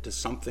joining it to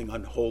something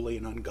unholy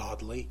and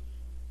ungodly?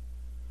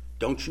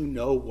 Don't you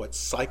know what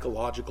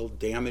psychological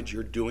damage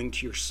you're doing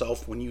to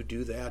yourself when you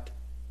do that?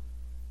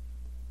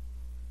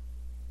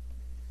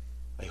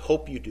 I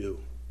hope you do.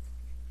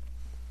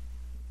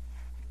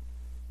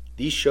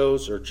 These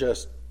shows are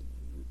just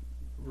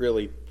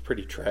really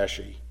pretty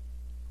trashy.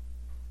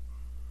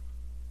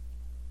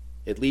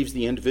 It leaves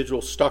the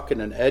individual stuck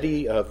in an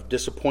eddy of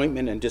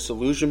disappointment and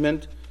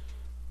disillusionment.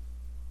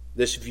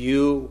 This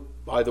view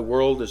by the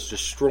world is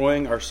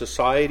destroying our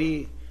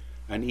society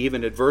and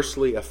even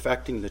adversely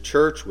affecting the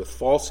church with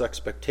false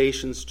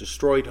expectations,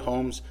 destroyed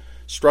homes,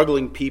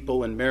 struggling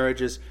people in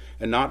marriages,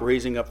 and not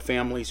raising up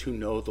families who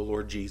know the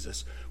Lord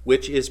Jesus,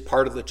 which is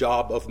part of the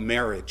job of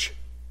marriage.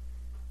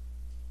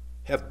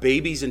 Have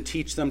babies and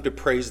teach them to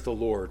praise the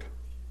Lord,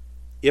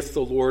 if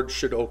the Lord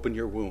should open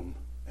your womb.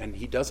 And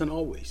he doesn't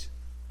always.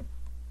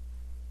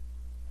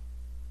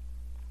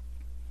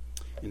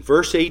 In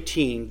verse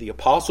 18, the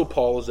Apostle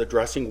Paul is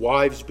addressing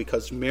wives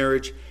because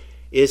marriage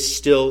is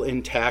still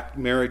intact,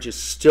 marriage is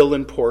still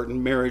important,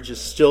 marriage is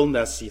still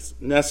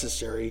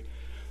necessary,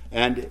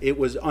 and it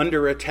was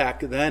under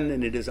attack then,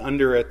 and it is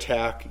under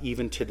attack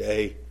even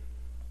today.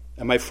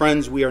 And my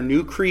friends, we are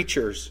new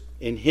creatures.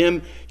 In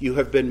him you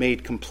have been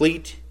made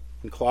complete.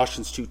 In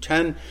Colossians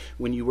 2:10,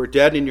 when you were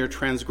dead in your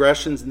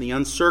transgressions and the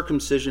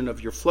uncircumcision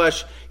of your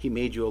flesh, he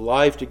made you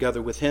alive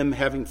together with him,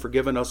 having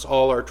forgiven us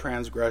all our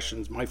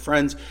transgressions. My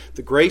friends,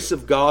 the grace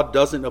of God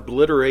doesn't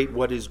obliterate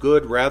what is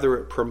good. Rather,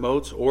 it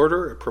promotes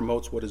order. It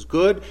promotes what is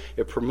good.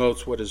 It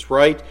promotes what is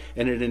right.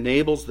 And it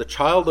enables the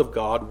child of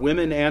God,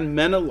 women and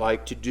men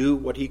alike, to do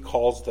what he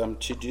calls them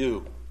to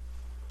do.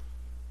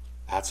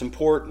 That's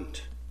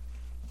important.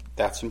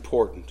 That's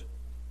important.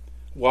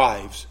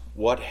 Wives,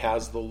 what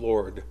has the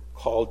Lord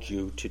called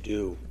you to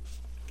do?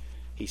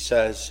 He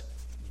says,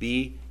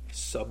 be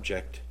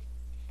subject.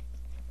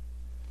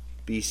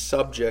 Be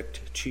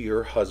subject to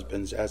your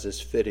husbands as is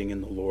fitting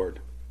in the Lord.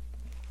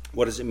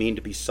 What does it mean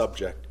to be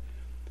subject?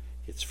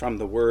 It's from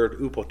the word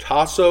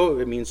upotasso.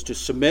 It means to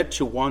submit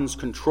to one's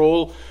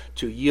control,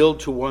 to yield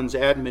to one's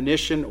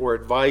admonition or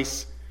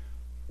advice,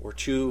 or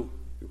to,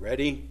 you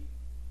ready?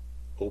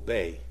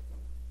 Obey.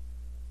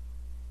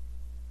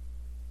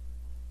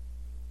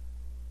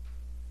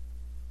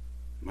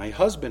 My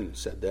husband,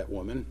 said that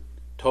woman,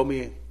 told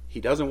me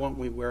he doesn't want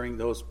me wearing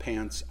those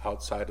pants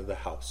outside of the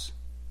house.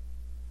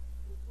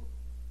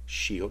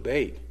 She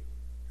obeyed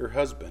her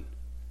husband.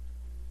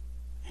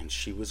 And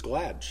she was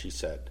glad, she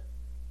said.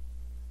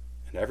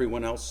 And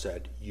everyone else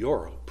said,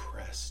 you're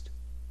oppressed.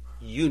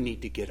 You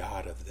need to get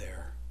out of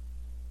there.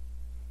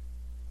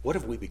 What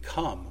have we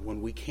become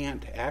when we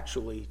can't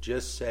actually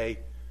just say,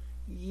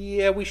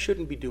 yeah, we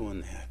shouldn't be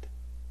doing that?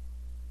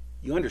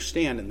 You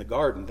understand, in the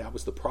garden, that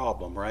was the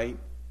problem, right?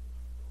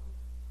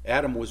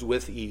 Adam was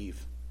with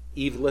Eve.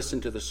 Eve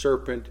listened to the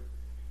serpent.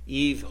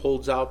 Eve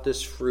holds out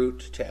this fruit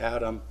to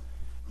Adam.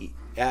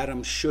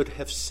 Adam should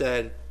have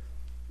said,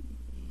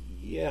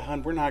 yeah,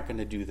 hon, we're not going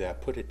to do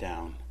that. Put it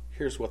down.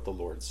 Here's what the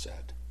Lord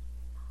said.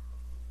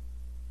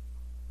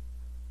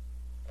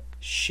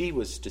 She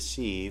was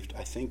deceived.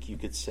 I think you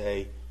could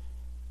say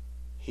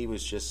he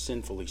was just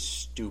sinfully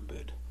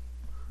stupid.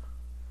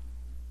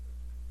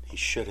 He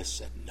should have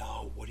said,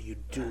 no, what are you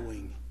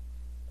doing?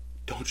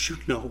 Don't you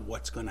know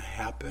what's going to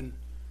happen?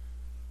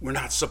 We're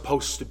not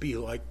supposed to be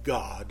like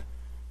God.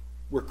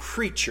 We're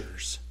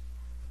creatures.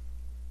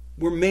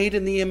 We're made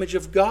in the image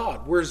of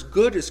God. We're as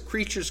good as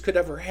creatures could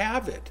ever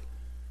have it.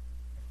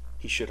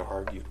 He should have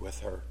argued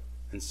with her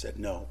and said,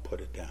 no, put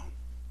it down.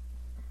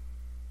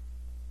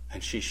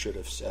 And she should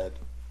have said,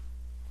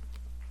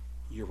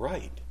 you're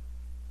right.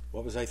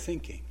 What was I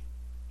thinking?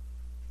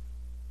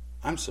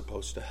 I'm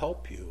supposed to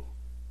help you,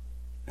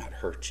 not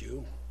hurt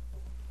you.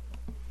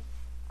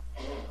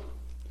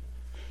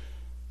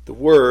 The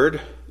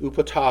word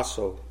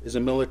upatasso is a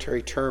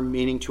military term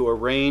meaning to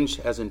arrange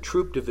as in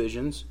troop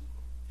divisions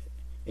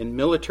in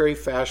military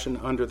fashion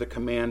under the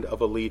command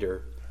of a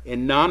leader.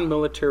 In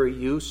non-military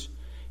use,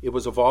 it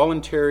was a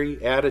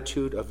voluntary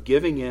attitude of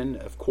giving in,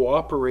 of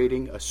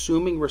cooperating,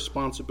 assuming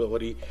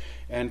responsibility,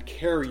 and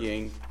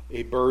carrying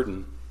a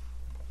burden.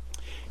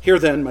 Here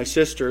then, my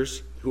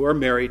sisters who are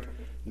married,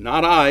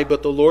 not I,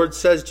 but the Lord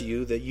says to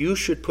you that you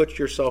should put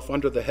yourself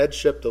under the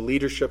headship, the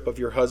leadership of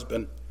your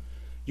husband.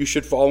 You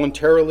should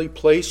voluntarily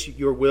place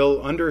your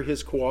will under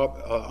his,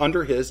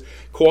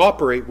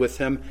 cooperate with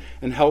him,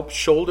 and help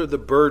shoulder the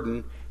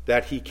burden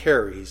that he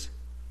carries.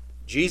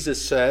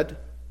 Jesus said,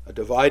 a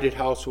divided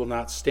house will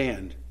not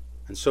stand.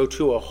 And so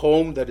too a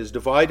home that is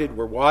divided,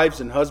 where wives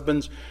and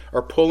husbands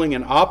are pulling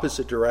in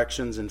opposite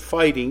directions and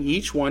fighting,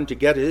 each one to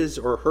get his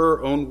or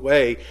her own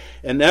way,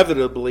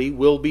 inevitably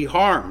will be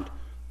harmed.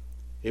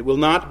 It will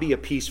not be a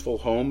peaceful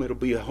home. It will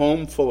be a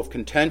home full of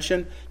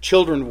contention.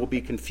 Children will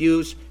be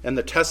confused, and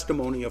the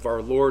testimony of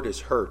our Lord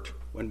is hurt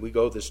when we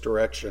go this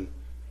direction.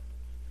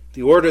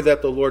 The order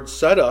that the Lord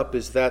set up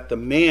is that the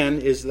man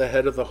is the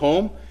head of the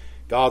home.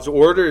 God's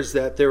order is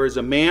that there is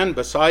a man,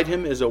 beside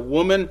him is a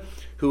woman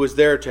who is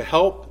there to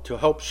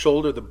help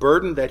shoulder the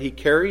burden that he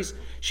carries.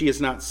 She is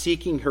not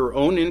seeking her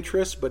own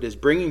interests, but is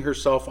bringing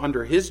herself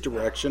under his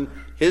direction,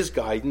 his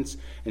guidance,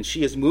 and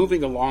she is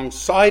moving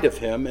alongside of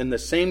him in the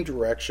same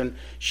direction.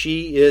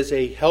 She is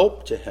a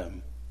help to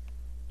him.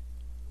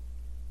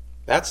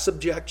 That's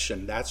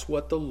subjection. That's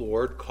what the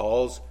Lord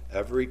calls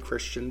every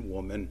Christian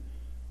woman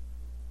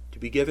to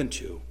be given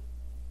to.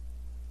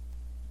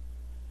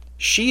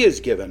 She is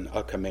given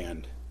a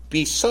command.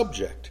 Be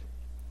subject.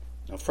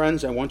 Now,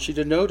 friends, I want you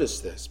to notice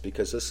this,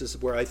 because this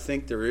is where I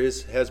think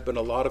has been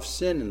a lot of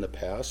sin in the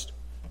past.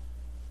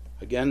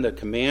 Again, the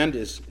command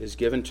is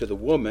given to the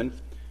woman.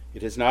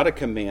 It is not a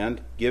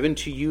command given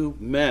to you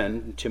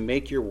men to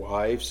make your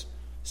wives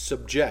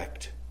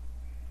subject.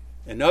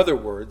 In other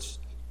words,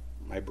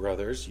 my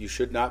brothers, you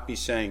should not be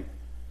saying,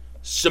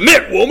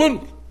 submit,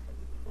 woman!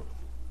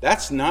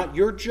 That's not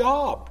your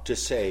job to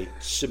say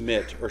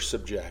submit or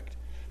subject.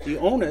 The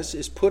onus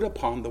is put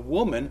upon the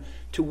woman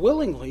to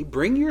willingly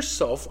bring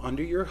yourself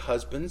under your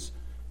husband's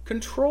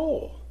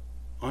control,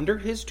 under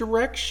his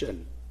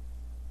direction.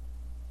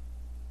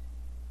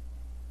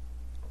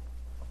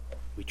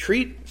 We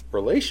treat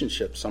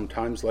relationships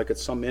sometimes like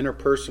it's some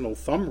interpersonal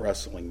thumb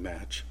wrestling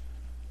match.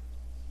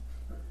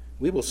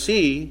 We will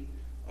see,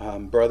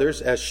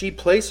 brothers, as she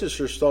places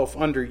herself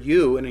under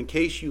you, and in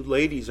case you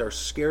ladies are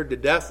scared to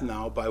death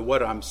now by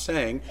what I'm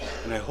saying,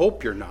 and I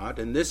hope you're not,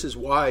 and this is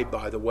why,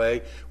 by the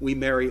way, we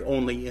marry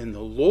only in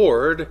the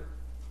Lord,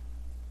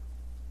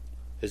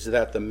 is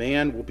that the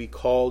man will be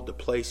called to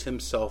place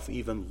himself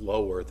even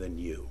lower than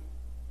you.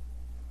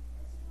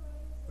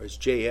 As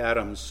J.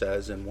 Adams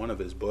says in one of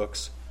his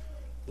books,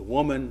 the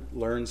woman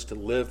learns to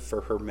live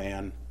for her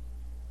man,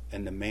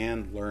 and the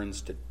man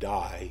learns to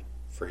die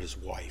for his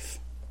wife.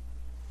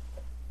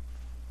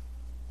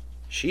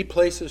 She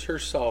places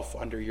herself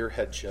under your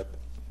headship,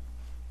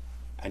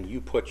 and you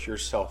put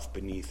yourself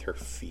beneath her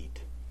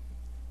feet,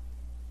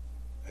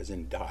 as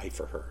in die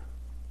for her.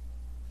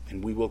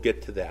 And we will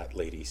get to that,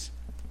 ladies.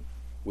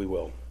 We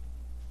will.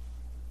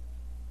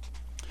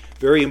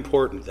 Very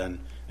important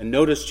then. And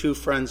notice too,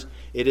 friends,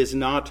 it is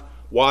not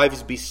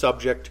wives be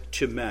subject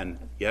to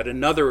men, yet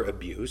another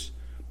abuse,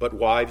 but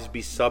wives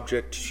be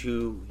subject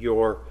to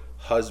your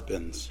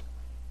husbands.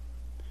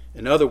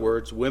 In other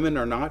words, women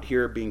are not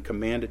here being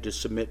commanded to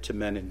submit to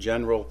men in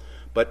general,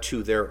 but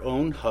to their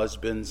own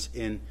husbands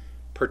in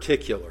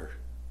particular.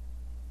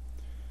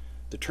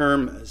 The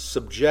term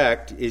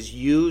subject is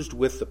used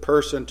with the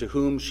person to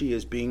whom she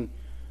is being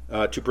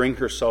to bring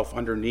herself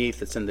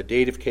underneath. It's in the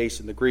dative case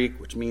in the Greek,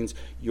 which means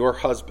your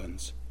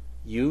husbands.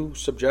 You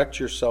subject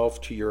yourself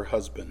to your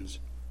husbands.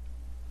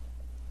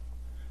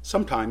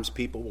 Sometimes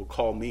people will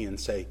call me and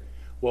say,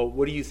 well,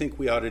 what do you think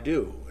we ought to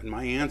do? And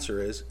my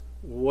answer is,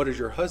 what does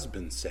your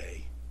husband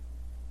say?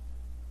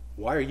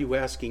 Why are you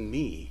asking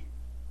me?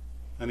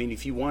 I mean,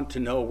 if you want to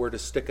know where to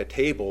stick a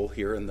table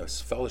here in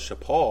this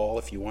fellowship hall,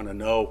 if you want to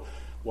know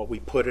what we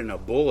put in a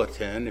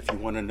bulletin, if you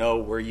want to know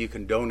where you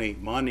can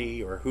donate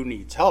money or who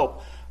needs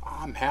help,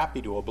 I'm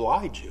happy to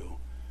oblige you.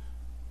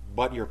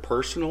 But your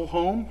personal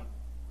home,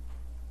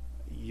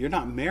 you're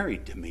not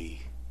married to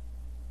me.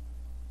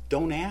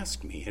 Don't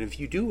ask me. And if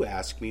you do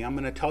ask me, I'm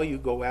going to tell you,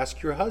 go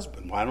ask your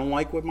husband. Well, I don't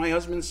like what my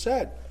husband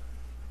said.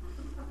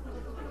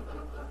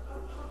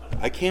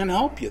 I can't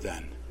help you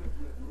then.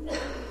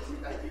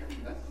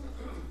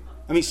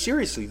 I mean,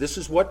 seriously, this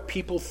is what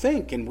people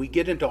think, and we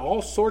get into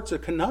all sorts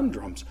of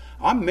conundrums.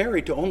 I'm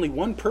married to only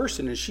one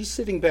person, and she's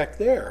sitting back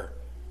there.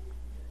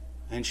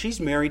 And she's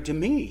married to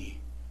me.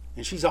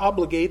 And she's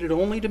obligated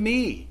only to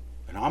me.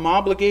 And I'm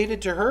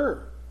obligated to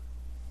her.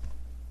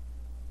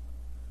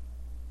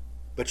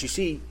 But you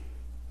see,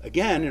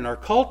 again, in our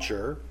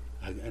culture,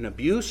 an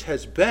abuse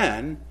has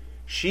been,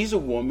 she's a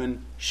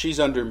woman, she's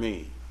under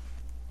me.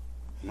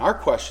 And our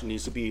question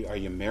needs to be, are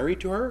you married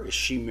to her? Is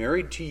she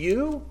married to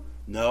you?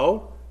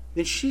 No.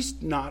 Then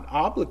she's not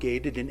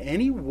obligated in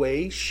any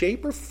way,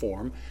 shape, or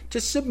form to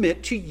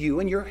submit to you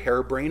and your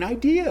harebrained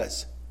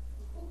ideas.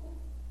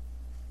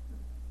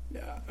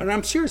 And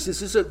I'm serious,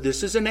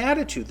 this is an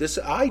attitude. This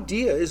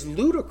idea is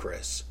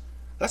ludicrous.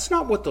 That's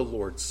not what the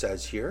Lord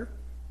says here.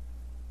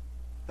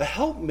 A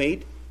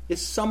helpmate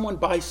is someone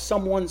by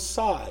someone's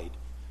side.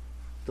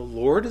 The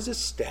Lord is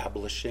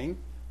establishing,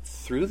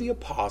 through the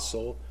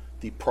apostle,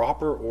 the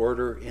proper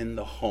order in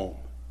the home.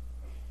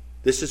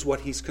 This is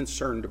what he's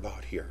concerned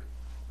about here.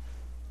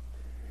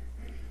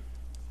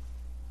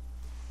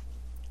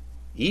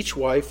 Each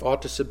wife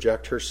ought to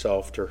subject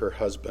herself to her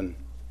husband.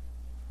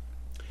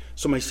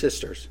 So my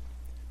sisters,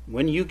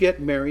 when you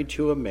get married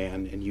to a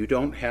man, and you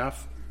don't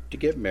have to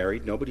get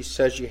married, nobody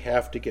says you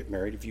have to get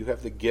married. If you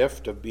have the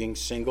gift of being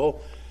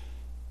single,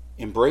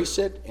 embrace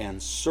it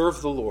and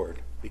serve the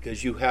Lord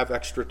because you have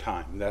extra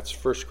time. That's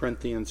 1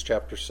 Corinthians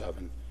chapter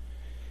 7.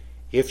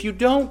 If you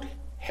don't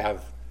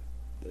have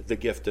the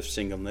gift of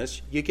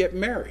singleness, you get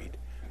married.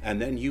 And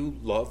then you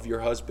love your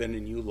husband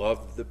and you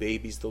love the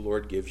babies the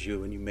Lord gives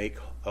you, and you make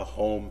a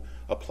home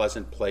a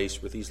pleasant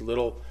place where these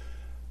little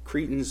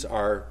Cretans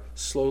are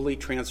slowly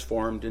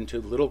transformed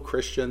into little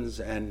Christians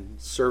and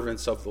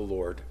servants of the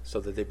Lord so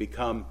that they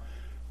become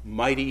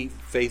mighty,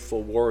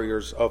 faithful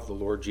warriors of the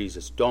Lord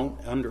Jesus. Don't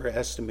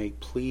underestimate,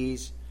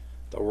 please,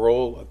 the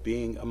role of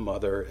being a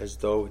mother as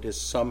though it is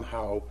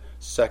somehow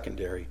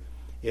secondary.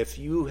 If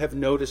you have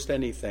noticed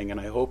anything, and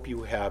I hope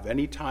you have,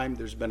 anytime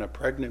there's been a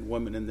pregnant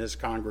woman in this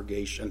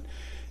congregation,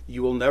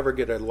 you will never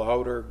get a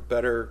louder,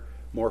 better,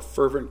 more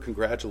fervent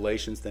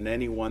congratulations than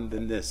anyone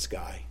than this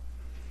guy.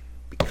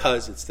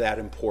 Because it's that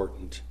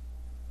important.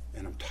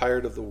 And I'm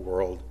tired of the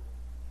world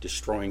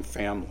destroying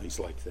families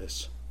like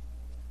this.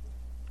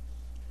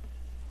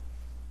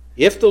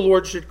 If the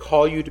Lord should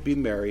call you to be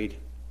married,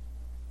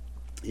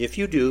 if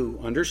you do,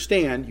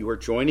 understand you are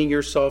joining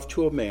yourself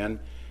to a man.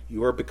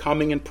 You are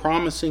becoming and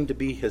promising to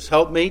be his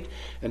helpmate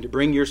and to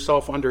bring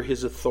yourself under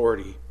his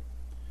authority.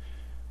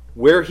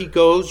 Where he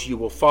goes, you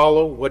will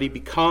follow. What he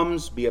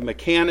becomes, be a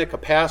mechanic, a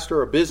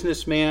pastor, a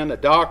businessman, a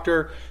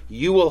doctor,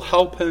 you will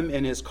help him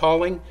in his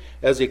calling.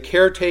 As a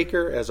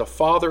caretaker, as a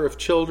father of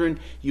children,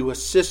 you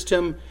assist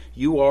him.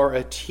 You are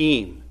a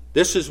team.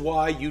 This is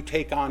why you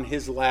take on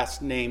his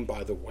last name,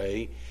 by the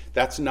way.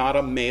 That's not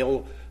a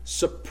male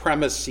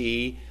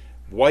supremacy,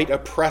 white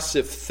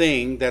oppressive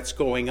thing that's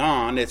going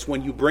on. It's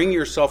when you bring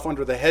yourself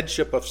under the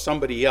headship of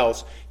somebody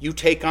else, you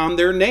take on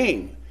their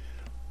name.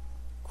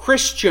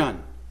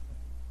 Christian.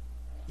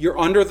 You're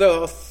under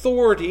the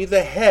authority,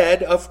 the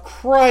head of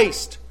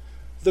Christ.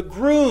 The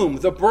groom,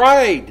 the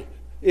bride,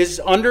 is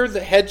under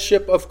the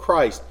headship of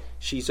Christ.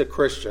 She's a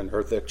Christian,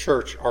 or the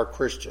church are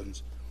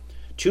Christians.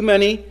 Too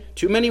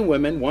many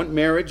women want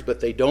marriage, but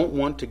they don't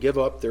want to give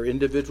up their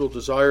individual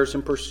desires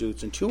and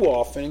pursuits. And too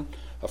often,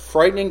 a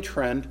frightening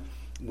trend,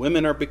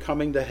 women are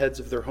becoming the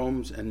heads of their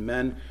homes, and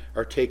men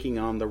are taking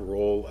on the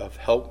role of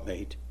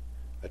helpmate,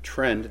 a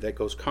trend that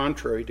goes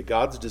contrary to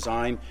God's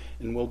design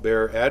and will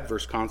bear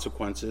adverse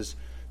consequences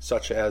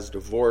such as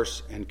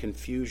divorce and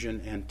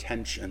confusion and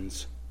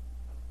tensions.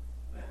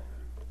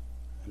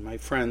 And my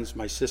friends,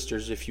 my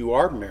sisters, if you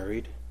are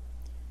married,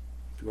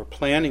 if you are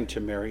planning to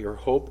marry or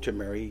hope to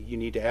marry, you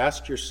need to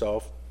ask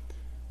yourself,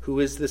 who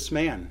is this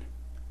man?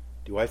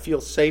 Do I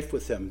feel safe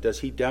with him?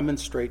 Does he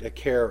demonstrate a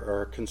care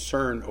or a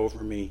concern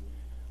over me?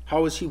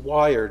 How is he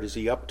wired? Is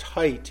he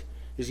uptight?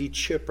 Is he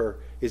chipper?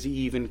 Is he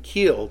even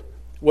keeled?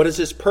 What is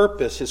his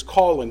purpose, his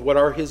calling? What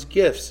are his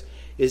gifts?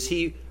 Is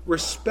he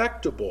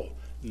respectable?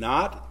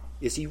 Not,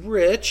 is he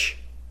rich?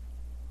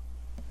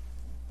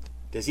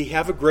 Does he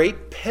have a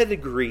great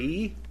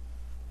pedigree?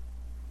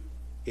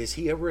 Is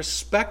he a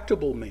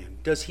respectable man?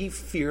 Does he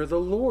fear the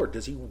Lord?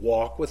 Does he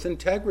walk with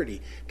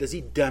integrity? Does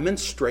he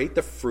demonstrate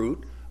the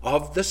fruit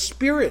of the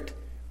Spirit?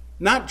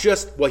 Not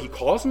just, well, he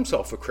calls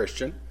himself a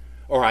Christian,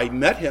 or I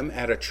met him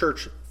at a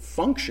church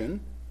function.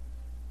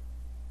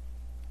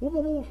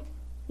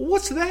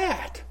 What's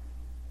that?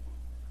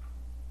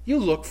 You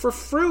look for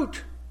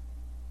fruit.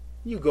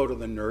 You go to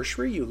the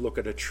nursery, you look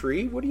at a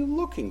tree. What are you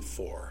looking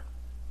for?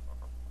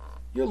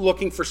 You're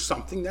looking for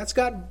something that's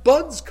got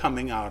buds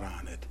coming out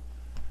on it,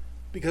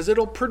 because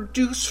it'll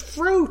produce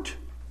fruit.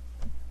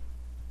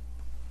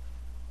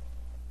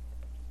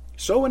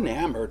 So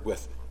enamored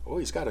with, oh,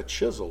 he's got a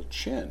chiseled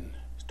chin.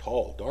 He's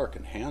tall, dark,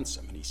 and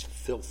handsome, and he's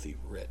filthy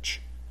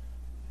rich.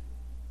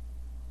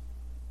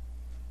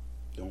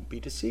 Don't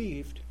be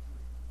deceived.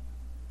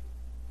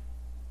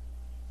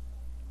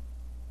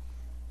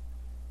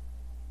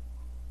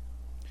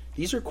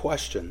 These are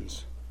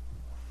questions.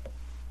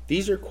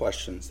 These are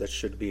questions that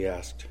should be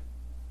asked.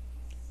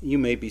 You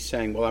may be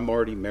saying, well, I'm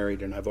already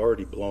married and I've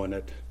already blown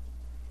it.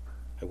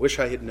 I wish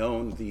I had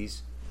known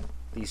these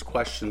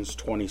questions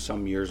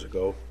 20-some years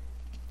ago.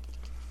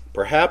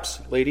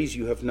 Perhaps, ladies,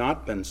 you have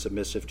not been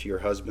submissive to your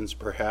husbands.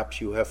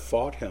 Perhaps you have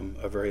fought him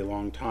a very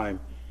long time.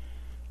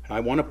 And I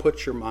want to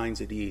put your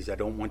minds at ease. I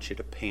don't want you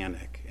to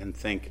panic and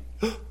think,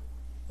 oh,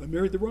 I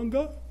married the wrong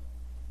guy.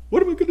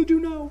 What am I going to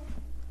do now?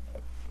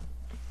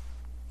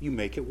 You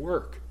make it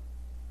work.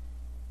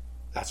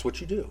 That's what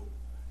you do.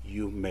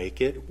 You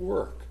make it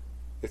work.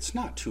 It's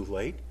not too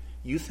late.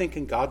 You think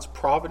in God's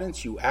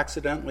providence you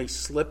accidentally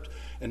slipped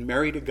and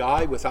married a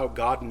guy without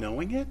God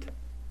knowing it?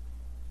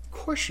 Of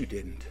course you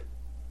didn't.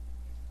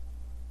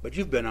 But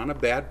you've been on a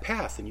bad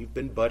path and you've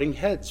been butting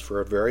heads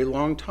for a very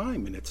long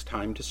time, and it's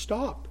time to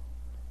stop.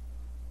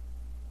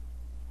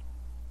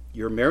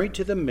 You're married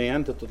to the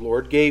man that the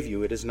Lord gave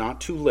you. It is not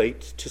too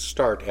late to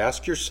start.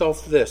 Ask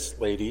yourself this,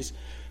 ladies.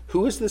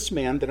 Who is this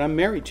man that I'm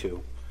married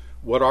to?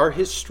 What are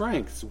his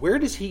strengths? Where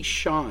does he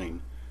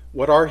shine?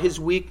 What are his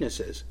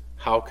weaknesses?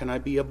 How can I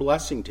be a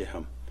blessing to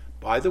him?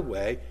 By the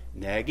way,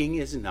 nagging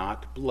is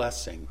not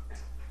blessing.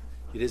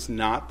 It is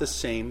not the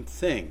same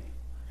thing.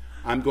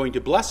 I'm going to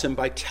bless him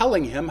by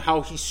telling him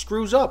how he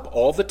screws up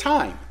all the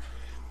time.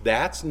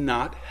 That's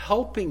not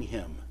helping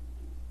him.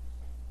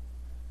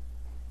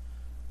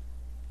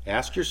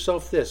 Ask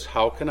yourself this: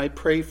 how can I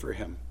pray for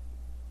him?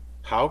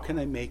 How can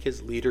I make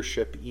his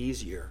leadership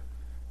easier?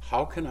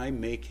 How can I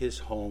make his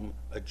home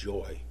a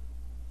joy?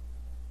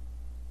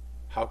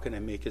 How can I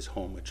make his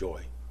home a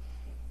joy?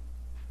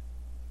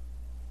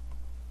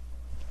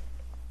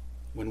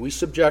 When we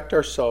subject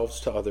ourselves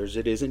to others,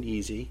 it isn't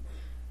easy,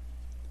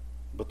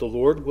 but the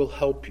Lord will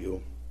help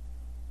you.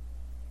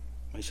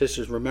 My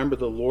sisters, remember,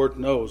 the Lord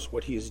knows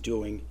what he is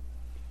doing.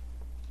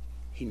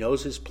 He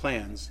knows his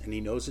plans, and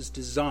he knows his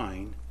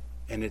design,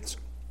 and it's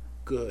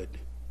good.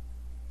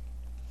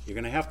 You're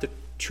going to have to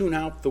tune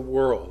out the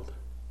world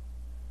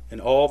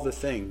and all the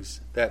things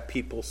that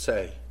people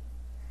say.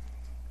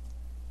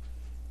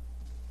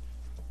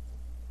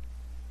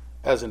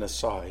 As an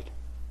aside,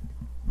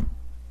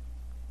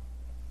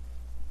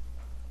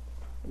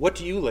 what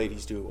do you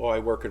ladies do? Oh, I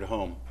work at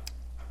home.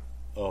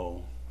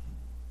 Oh,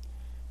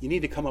 you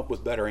need to come up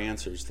with better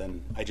answers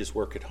than I just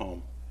work at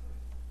home.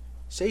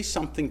 Say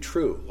something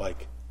true,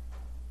 like,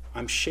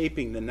 I'm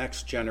shaping the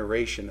next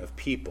generation of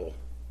people.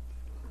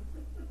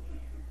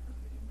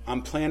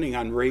 I'm planning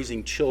on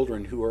raising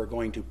children who are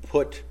going to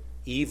put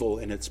evil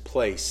in its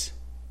place.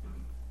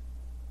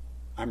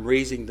 I'm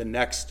raising the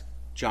next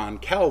John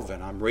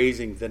Calvin. I'm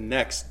raising the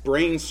next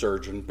brain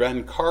surgeon,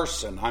 Ben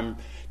Carson. I'm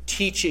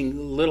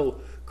teaching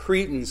little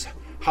cretins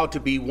how to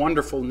be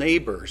wonderful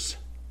neighbors.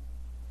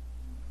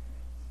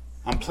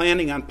 I'm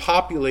planning on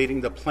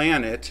populating the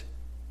planet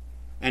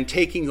and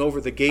taking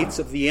over the gates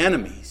of the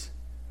enemies.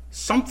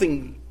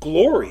 Something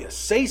glorious.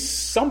 Say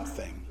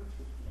something.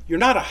 You're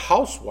not a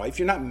housewife.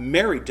 You're not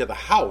married to the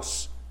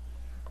house.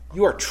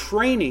 You are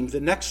training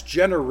the next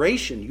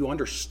generation. You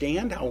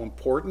understand how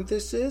important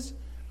this is?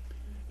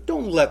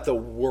 Don't let the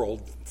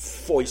world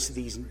foist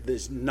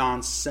this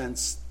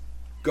nonsense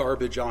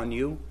garbage on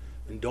you,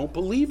 and don't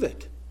believe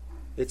it.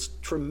 It's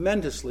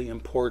tremendously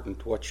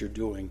important what you're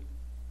doing.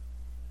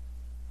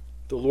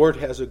 The Lord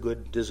has a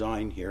good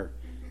design here.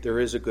 There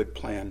is a good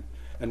plan.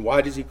 And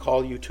why does he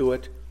call you to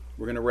it?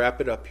 We're going to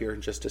wrap it up here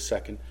in just a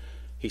second.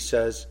 He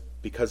says,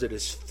 because it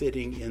is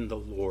fitting in the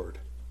Lord.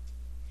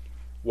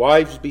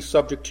 Wives, be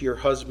subject to your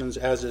husbands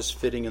as is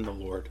fitting in the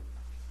Lord.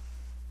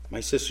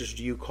 My sisters,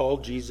 do you call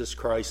Jesus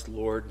Christ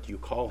Lord? Do you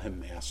call him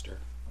Master?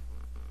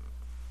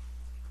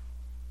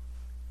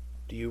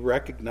 Do you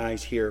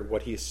recognize here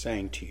what he is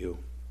saying to you?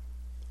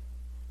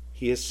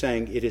 He is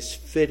saying it is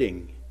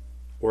fitting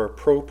or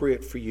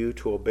appropriate for you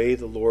to obey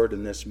the Lord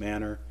in this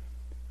manner,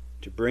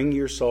 to bring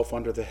yourself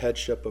under the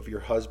headship of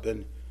your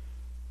husband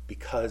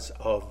because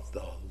of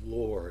the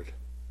Lord.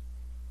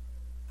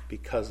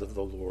 Because of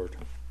the Lord.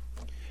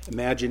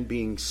 Imagine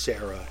being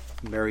Sarah,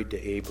 married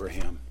to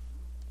Abraham.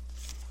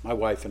 My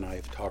wife and I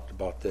have talked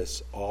about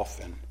this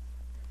often.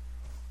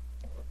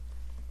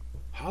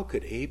 How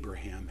could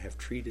Abraham have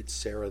treated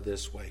Sarah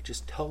this way?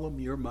 Just tell him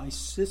you're my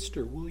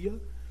sister, will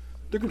you?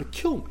 They're going to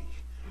kill me.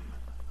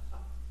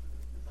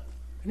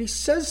 And he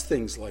says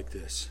things like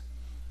this.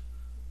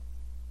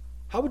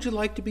 How would you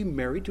like to be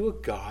married to a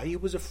guy who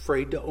was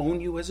afraid to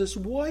own you as his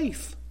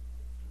wife?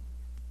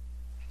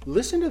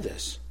 Listen to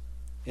this.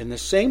 In the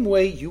same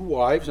way, you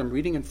wives, I'm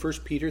reading in 1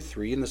 Peter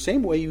 3, in the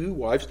same way, you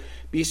wives,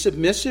 be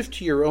submissive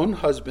to your own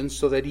husbands,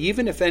 so that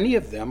even if any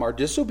of them are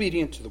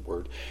disobedient to the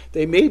word,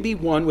 they may be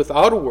won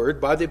without a word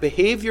by the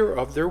behavior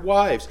of their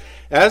wives,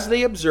 as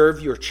they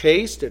observe your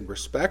chaste and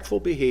respectful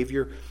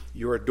behavior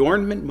Your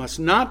adornment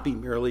must not be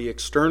merely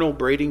external,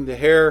 braiding the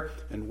hair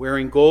and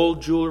wearing gold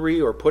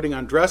jewelry or putting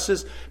on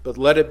dresses, but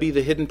let it be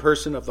the hidden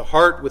person of the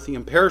heart with the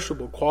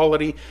imperishable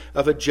quality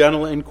of a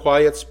gentle and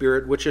quiet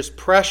spirit, which is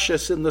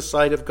precious in the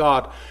sight of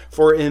God.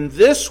 For in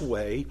this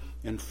way,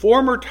 in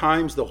former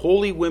times, the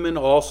holy women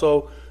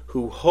also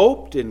who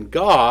hoped in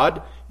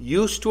God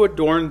used to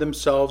adorn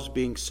themselves,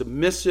 being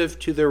submissive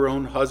to their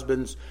own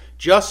husbands,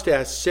 just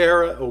as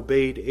Sarah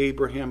obeyed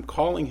Abraham,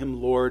 calling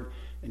him Lord,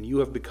 and you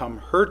have become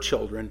her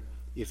children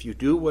if you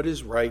do what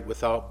is right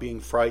without being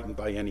frightened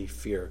by any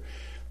fear.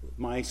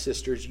 My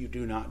sisters, you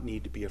do not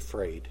need to be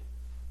afraid.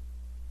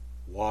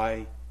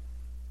 Why?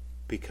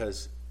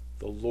 Because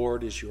the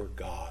Lord is your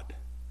God,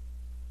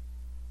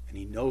 and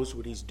he knows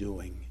what he's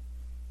doing.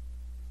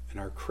 And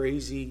our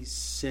crazy,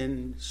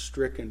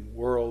 sin-stricken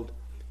world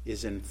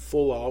is in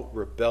full-out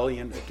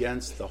rebellion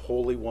against the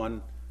Holy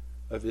One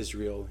of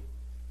Israel.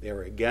 They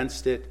are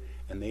against it,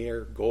 and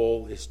their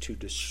goal is to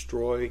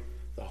destroy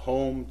the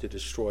home, to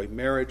destroy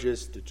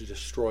marriages, to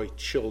destroy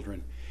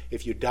children.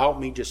 If you doubt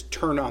me, just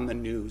turn on the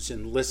news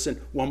and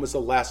listen. When was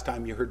the last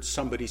time you heard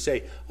somebody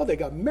say, oh, they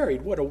got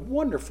married, what a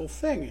wonderful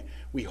thing.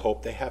 We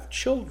hope they have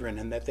children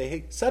and that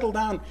they settle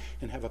down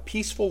and have a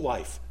peaceful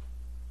life.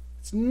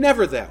 It's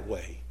never that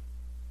way.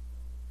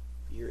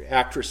 Your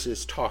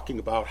actresses talking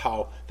about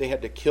how they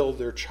had to kill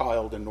their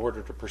child in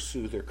order to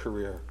pursue their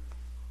career.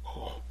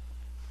 Oh.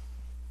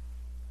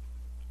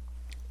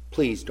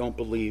 Please don't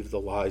believe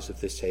the lies of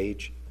this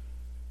age.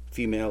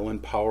 Female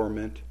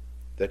empowerment,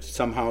 that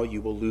somehow you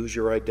will lose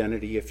your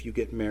identity if you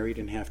get married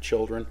and have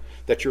children,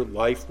 that your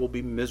life will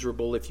be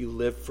miserable if you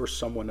live for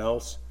someone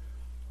else.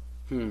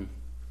 I'm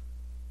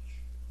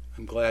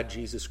glad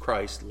Jesus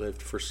Christ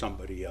lived for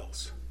somebody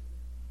else.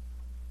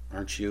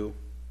 Aren't you?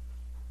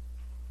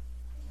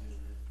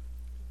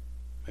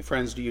 My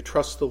friends, do you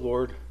trust the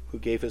Lord who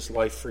gave his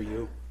life for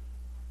you?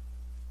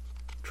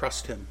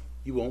 Trust him.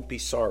 You won't be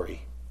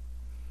sorry.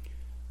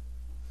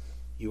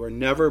 You are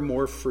never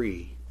more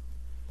free,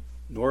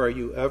 nor are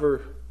you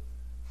ever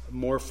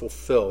more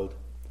fulfilled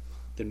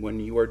than when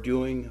you are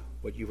doing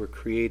what you were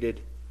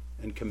created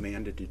and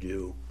commanded to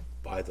do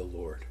by the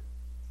Lord.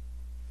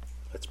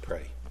 Let's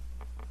pray.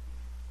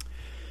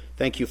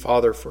 Thank you,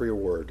 Father, for your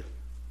word.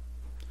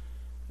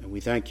 And I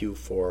thank you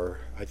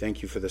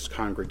for this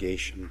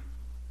congregation,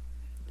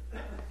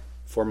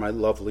 for my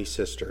lovely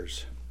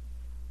sisters,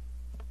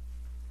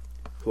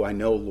 who I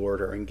know,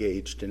 Lord, are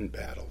engaged in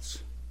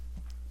battles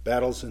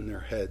in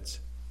their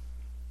heads,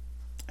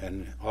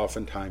 and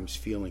oftentimes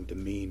feeling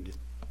demeaned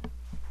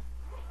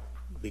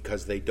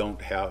because they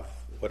don't have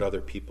what other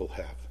people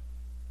have.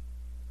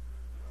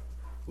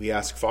 We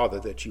ask, Father,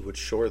 that you would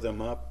shore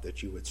them up,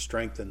 that you would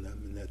strengthen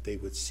them, and that they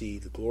would see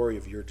the glory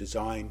of your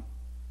design,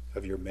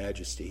 of your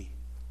majesty.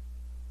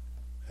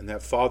 And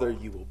that, Father,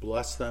 you will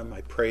bless them.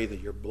 I pray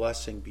that your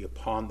blessing be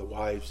upon the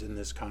wives in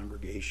this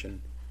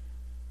congregation,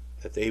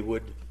 that they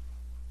would,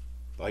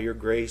 by your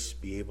grace,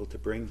 be able to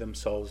bring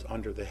themselves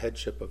under the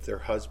headship of their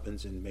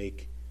husbands and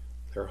make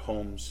their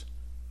homes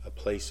a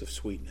place of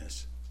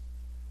sweetness.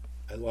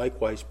 I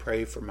likewise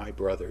pray for my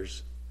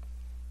brothers,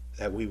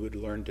 that we would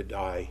learn to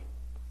die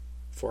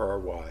for our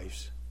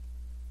wives,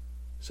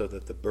 so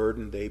that the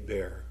burden they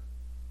bear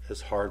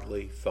is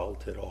hardly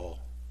felt at all,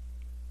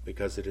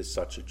 because it is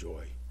such a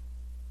joy.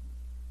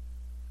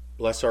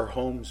 Bless our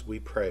homes, we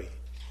pray,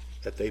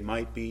 that they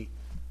might be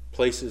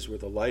places where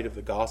the light of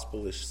the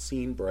gospel is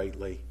seen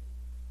brightly,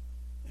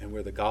 and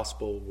where the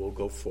gospel will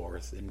go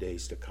forth in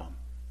days to come.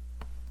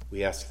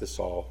 We ask this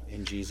all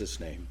in Jesus'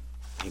 name.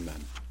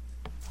 Amen.